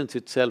intelligence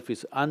itself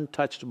is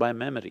untouched by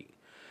memory.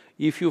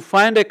 If you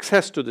find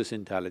access to this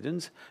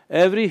intelligence,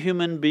 every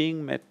human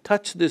being may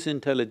touch this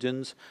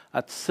intelligence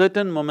at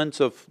certain moments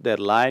of their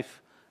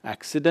life,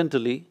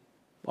 accidentally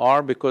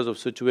or because of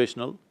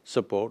situational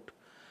support.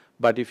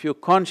 But if you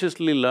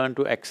consciously learn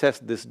to access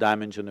this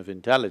dimension of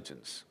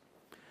intelligence,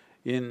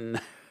 in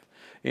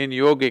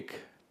yogic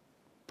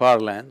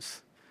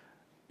parlance,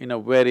 in a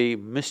very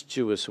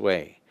mischievous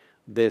way,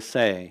 they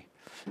say,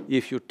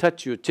 if you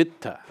touch your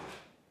chitta,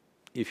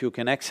 if you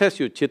can access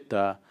your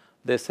chitta,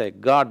 they say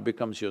God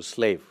becomes your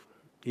slave,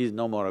 he is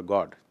no more a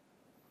god.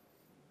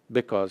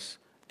 Because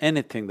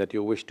anything that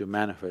you wish to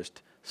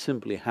manifest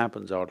simply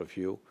happens out of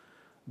you.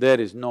 There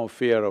is no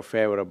fear or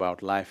favor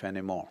about life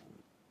anymore.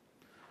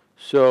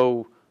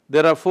 So,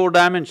 there are four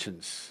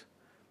dimensions.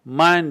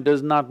 Mind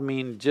does not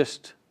mean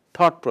just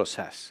thought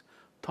process.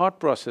 Thought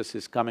process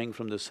is coming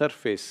from the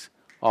surface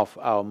of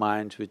our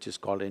minds, which is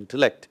called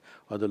intellect,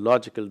 or the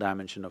logical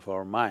dimension of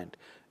our mind.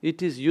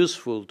 It is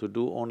useful to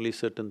do only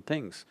certain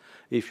things.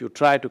 If you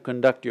try to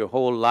conduct your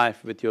whole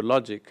life with your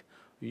logic,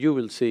 you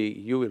will see,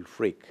 you will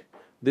freak.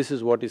 This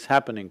is what is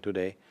happening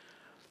today.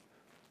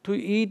 To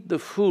eat the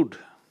food,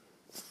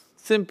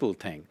 simple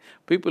thing,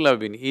 people have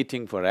been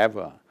eating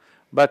forever,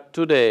 but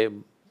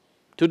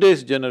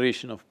today's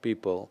generation of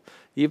people,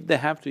 if they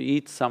have to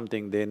eat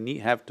something, they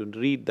have to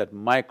read that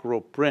micro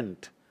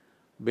print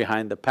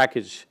behind the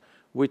package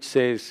which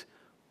says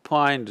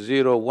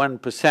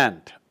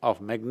 0.01%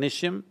 of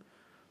magnesium,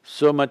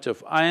 so much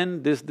of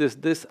iron,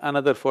 this,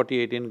 another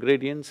 48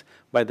 ingredients.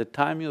 By the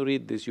time you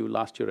read this, you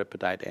lost your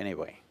appetite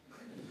anyway.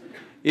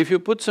 If you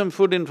put some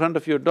food in front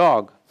of your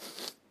dog,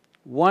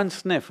 one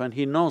sniff and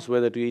he knows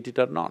whether to eat it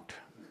or not.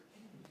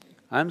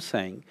 I'm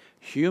saying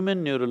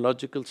human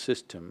neurological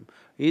system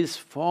is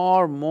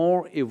far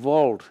more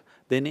evolved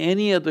than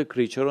any other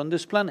creature on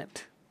this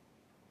planet.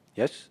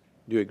 Yes?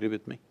 Do you agree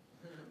with me?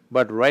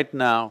 But right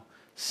now,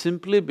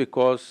 simply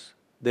because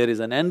there is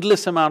an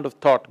endless amount of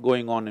thought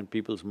going on in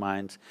people's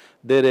minds,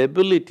 their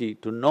ability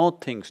to know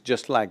things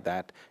just like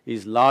that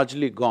is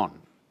largely gone.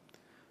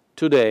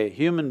 Today,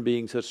 human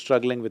beings are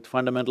struggling with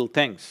fundamental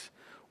things.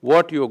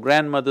 What your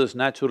grandmothers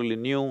naturally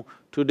knew,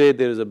 today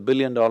there is $1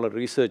 billion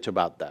research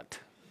about that.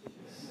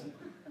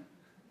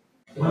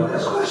 One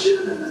last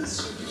question and then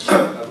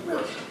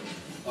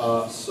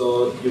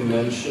so you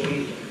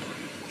mentioned,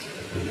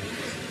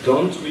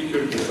 don't tweak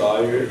your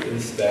desire,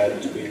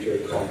 instead tweak your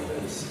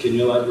confidence. Can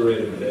you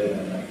elaborate a bit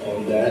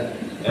on that?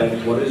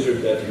 And what is your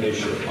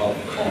definition of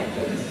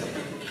confidence?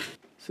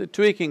 So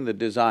tweaking the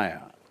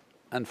desire,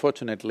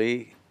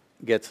 unfortunately,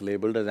 gets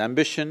labeled as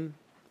ambition,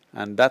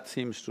 and that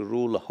seems to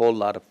rule a whole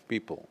lot of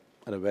people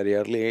at a very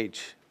early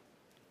age.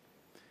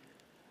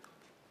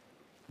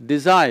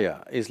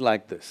 Desire is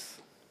like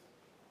this.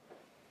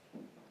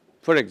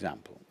 For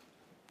example,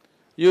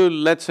 you,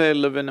 let's say,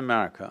 live in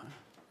America,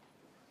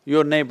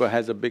 your neighbor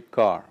has a big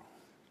car.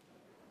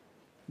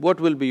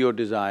 What will be your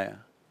desire?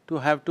 To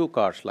have 2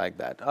 cars like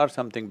that or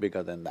something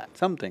bigger than that,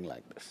 something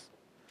like this.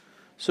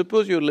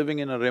 Suppose you're living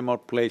in a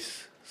remote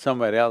place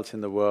somewhere else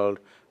in the world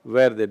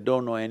where they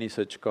don't know any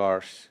such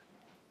cars.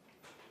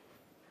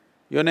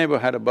 Your neighbor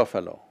had a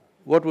buffalo,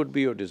 what would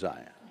be your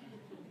desire?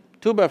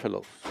 2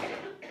 buffaloes.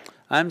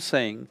 I'm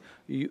saying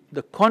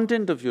the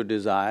content of your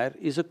desire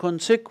is a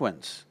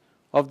consequence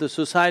of the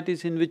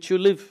societies in which you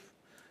live.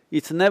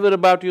 It's never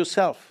about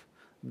yourself.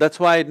 That's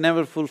why it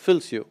never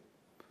fulfills you.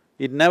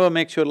 It never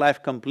makes your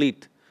life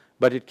complete,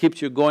 but it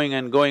keeps you going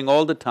and going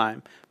all the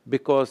time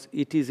because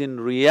it is in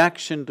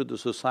reaction to the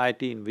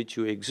society in which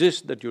you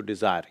exist that you're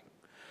desiring.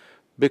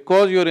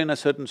 Because you're in a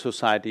certain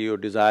society, you're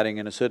desiring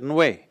in a certain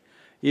way.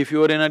 If you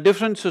were in a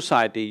different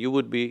society, you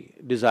would be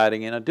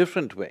desiring in a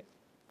different way.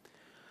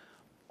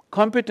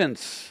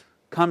 Competence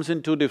comes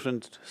in 2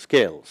 different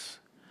scales.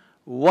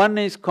 One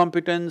is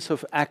competence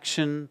of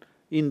action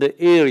in the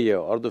area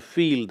or the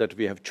field that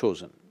we have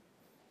chosen.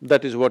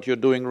 That is what you're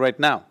doing right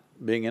now,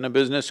 being in a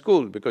business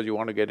school because you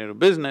want to get into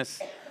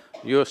business,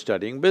 you're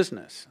studying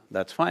business,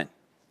 that's fine.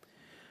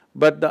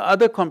 But the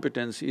other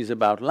competence is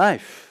about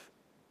life.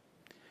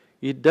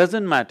 It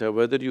doesn't matter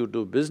whether you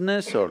do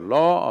business or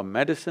law or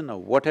medicine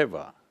or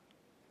whatever,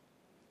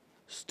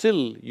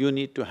 still you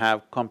need to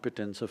have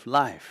competence of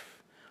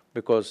life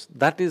because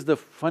that is the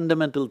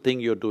fundamental thing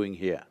you're doing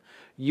here.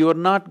 You're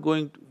not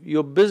going to…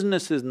 your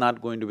business is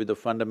not going to be the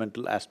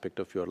fundamental aspect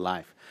of your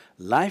life.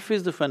 Life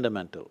is the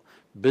fundamental,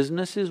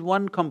 business is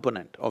one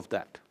component of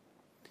that.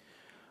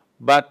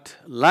 But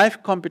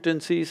life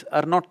competencies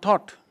are not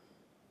taught.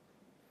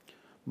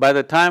 By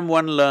the time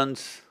one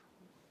learns,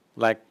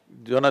 like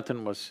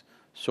Jonathan was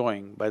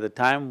showing, by the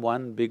time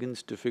one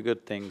begins to figure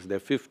things, they're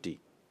 50.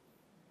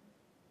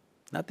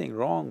 Nothing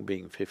wrong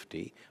being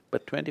 50,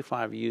 but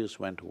 25 years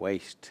went to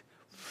waste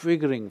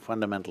figuring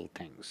fundamental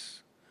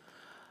things.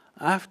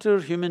 After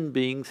human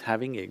beings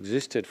having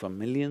existed for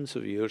millions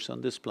of years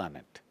on this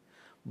planet,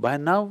 by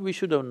now we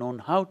should have known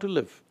how to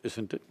live,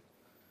 isn't it?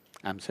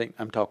 I'm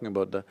talking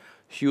about the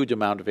huge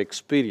amount of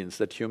experience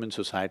that human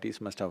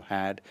societies must have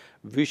had,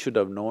 we should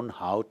have known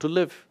how to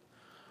live.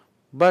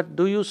 But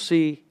do you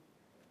see,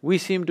 we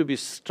seem to be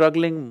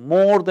struggling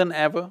more than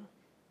ever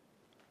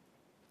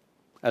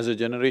as a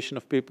generation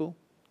of people.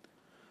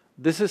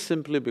 This is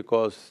simply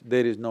because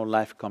there is no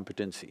life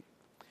competency.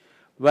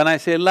 When I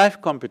say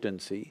life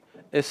competency,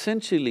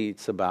 essentially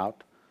it's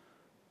about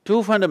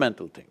 2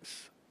 fundamental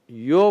things.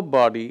 Your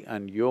body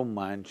and your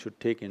mind should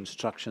take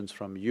instructions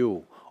from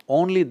you,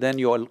 only then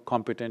you are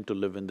competent to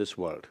live in this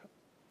world.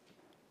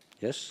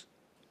 Yes?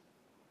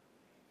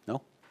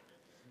 No?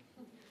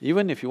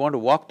 Even if you want to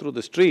walk through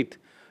the street,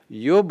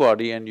 your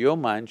body and your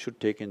mind should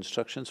take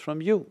instructions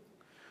from you.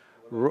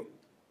 Sorry,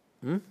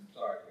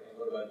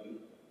 what about you?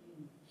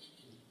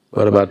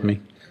 What about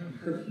me?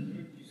 So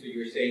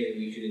you're saying that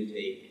we shouldn't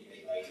take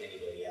advice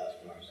anybody else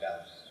from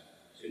ourselves.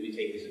 Should we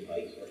take this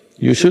advice?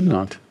 You should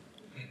not.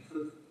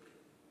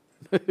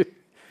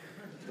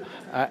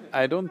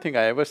 I don't think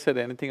I ever said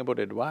anything about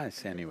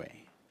advice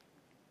anyway.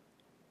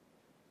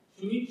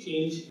 Should we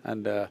change?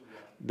 And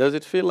does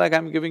it feel like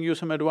I'm giving you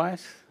some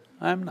advice?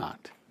 I'm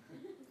not.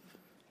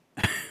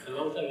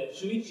 Alongside that,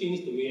 should we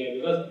change the way,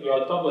 because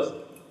your talk was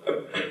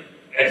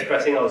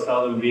expressing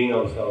ourselves and being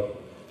ourselves.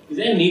 Is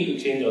there a need to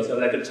change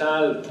ourselves? Like a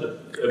child,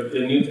 the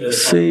need…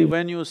 See,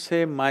 when you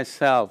say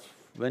myself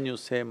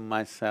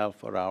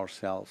or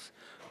ourselves,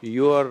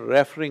 you are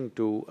referring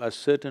to a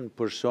certain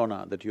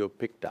persona that you have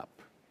picked up.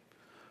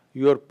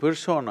 Your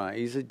persona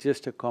is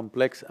just a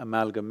complex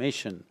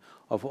amalgamation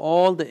of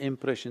all the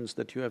impressions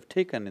that you have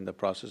taken in the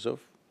process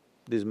of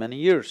these many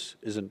years,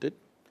 isn't it?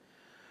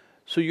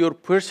 So your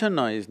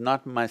persona is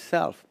not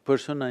myself,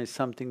 persona is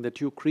something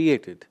that you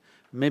created,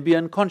 maybe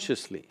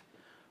unconsciously.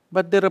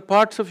 But there are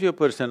parts of your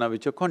persona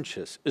which are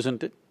conscious,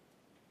 isn't it?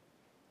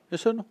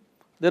 Yes or no?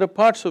 There are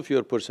parts of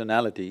your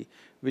personality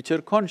which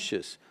are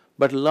conscious,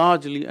 but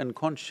largely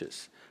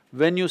unconscious.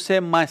 When you say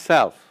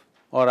myself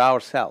or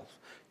ourself,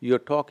 you're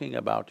talking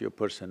about your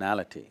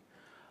personality.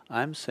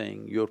 I'm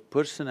saying your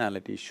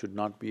personality should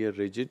not be a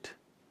rigid,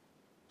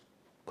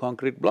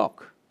 concrete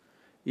block.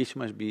 It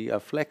must be a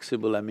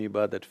flexible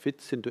amoeba that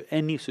fits into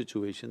any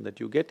situation that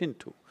you get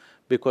into.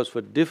 Because for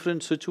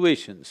different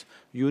situations,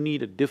 you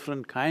need a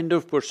different kind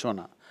of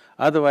persona.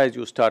 Otherwise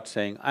you start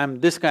saying, I'm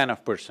this kind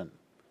of person.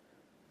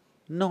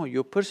 No,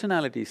 your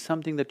personality is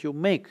something that you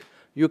make.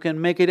 You can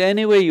make it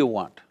any way you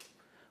want.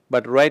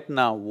 But right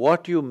now,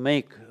 what you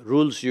make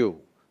rules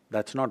you.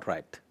 That's not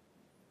right.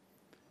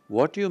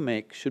 What you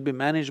make should be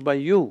managed by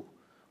you.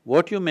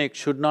 What you make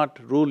should not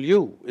rule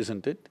you,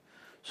 isn't it?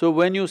 So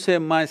when you say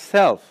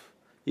myself,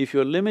 if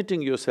you're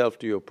limiting yourself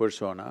to your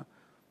persona,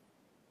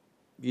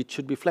 it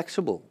should be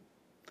flexible.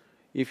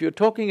 If you're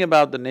talking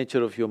about the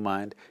nature of your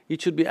mind,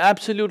 it should be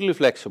absolutely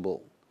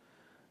flexible.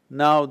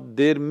 Now,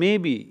 there may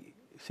be…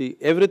 see,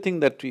 everything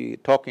that we're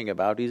talking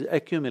about is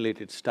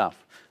accumulated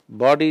stuff.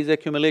 Body is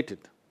accumulated.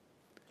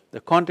 The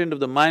content of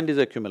the mind is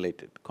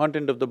accumulated,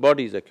 content of the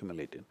body is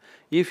accumulated.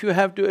 If you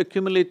have to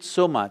accumulate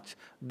so much,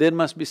 there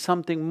must be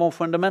something more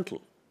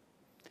fundamental.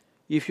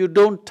 If you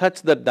don't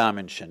touch that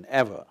dimension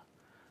ever,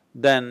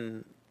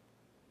 then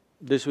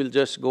this will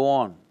just go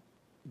on,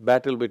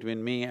 battle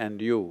between me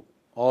and you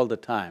all the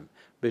time,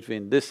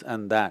 between this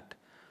and that.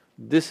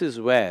 This is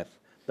where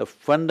the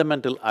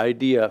fundamental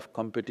idea of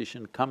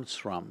competition comes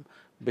from,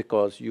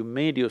 because you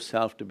made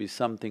yourself to be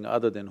something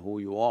other than who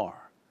you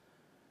are.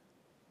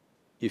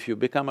 If you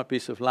become a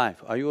piece of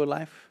life, are you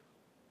alive?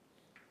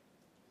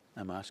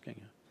 I'm asking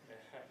you.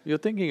 You're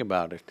thinking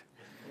about it.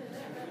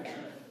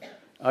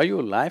 Are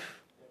you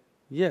alive?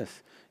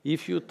 Yes.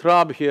 If you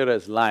throb here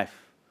as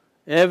life,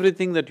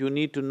 everything that you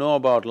need to know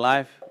about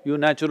life, you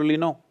naturally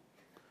know.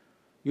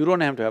 You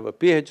don't have to have a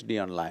PhD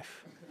on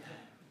life.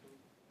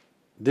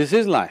 This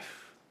is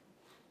life.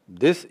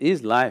 This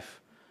is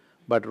life.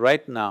 But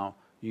right now,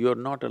 you're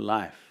not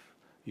alive.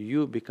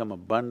 You become a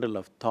bundle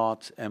of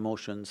thoughts,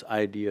 emotions,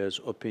 ideas,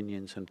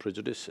 opinions and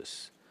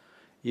prejudices.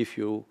 If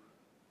you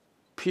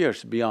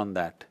pierce beyond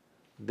that,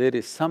 there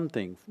is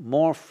something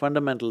more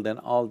fundamental than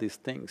all these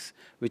things,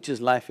 which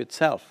is life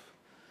itself.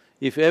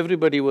 If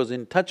everybody was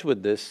in touch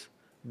with this,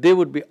 they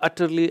would be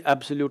utterly,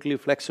 absolutely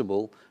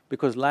flexible,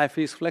 because life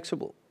is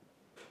flexible.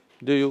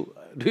 Do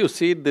you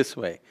see it this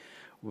way?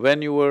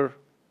 When you were…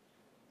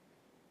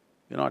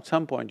 at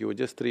some point you were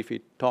just 3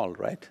 feet tall,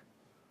 right?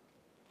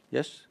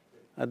 Yes?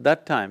 At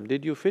that time,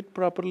 did you fit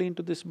properly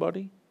into this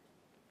body?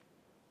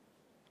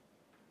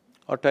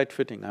 Or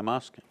tight-fitting, I'm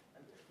asking.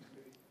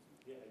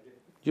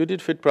 You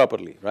did fit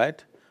properly,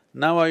 right?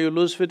 Now are you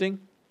loose-fitting?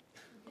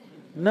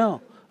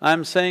 No.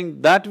 I'm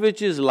saying that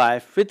which is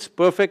life fits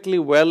perfectly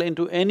well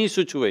into any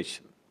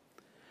situation.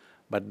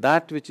 But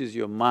that which is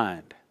your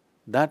mind,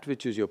 that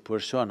which is your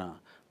persona,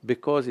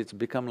 because it's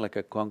become like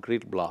a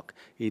concrete block,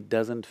 it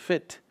doesn't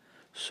fit.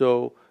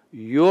 So,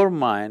 your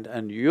mind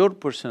and your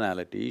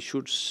personality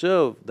should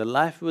serve the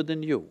life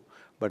within you,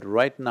 but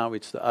right now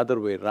it's the other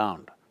way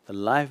round. The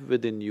life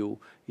within you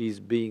is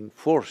being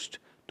forced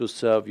to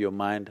serve your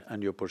mind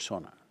and your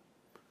persona.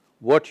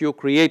 What you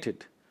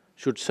created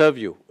should serve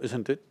you,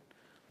 isn't it?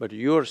 But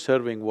you're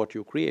serving what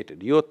you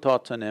created. Your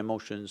thoughts and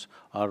emotions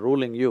are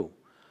ruling you.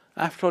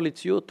 After all,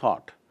 it's your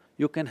thought.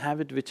 You can have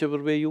it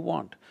whichever way you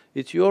want.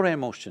 It's your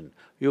emotion.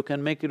 You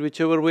can make it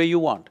whichever way you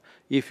want.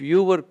 If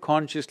you were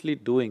consciously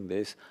doing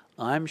this,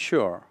 I'm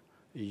sure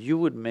you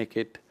would make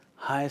it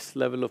highest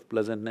level of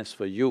pleasantness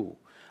for you.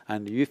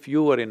 And if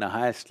you were in a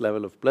highest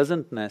level of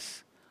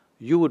pleasantness,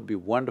 you would be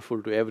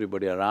wonderful to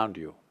everybody around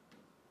you.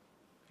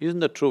 Isn't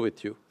that true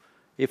with you?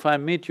 If I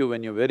meet you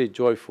when you're very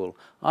joyful,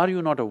 are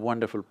you not a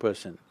wonderful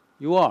person?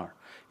 You are.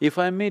 If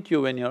I meet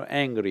you when you're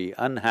angry,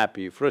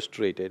 unhappy,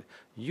 frustrated,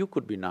 you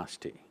could be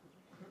nasty.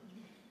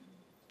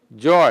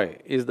 Joy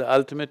is the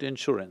ultimate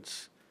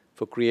insurance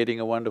for creating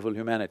a wonderful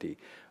humanity.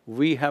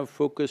 We have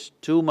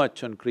focused too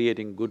much on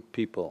creating good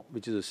people,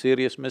 which is a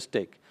serious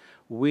mistake.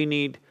 We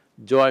need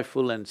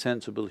joyful and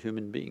sensible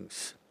human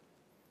beings.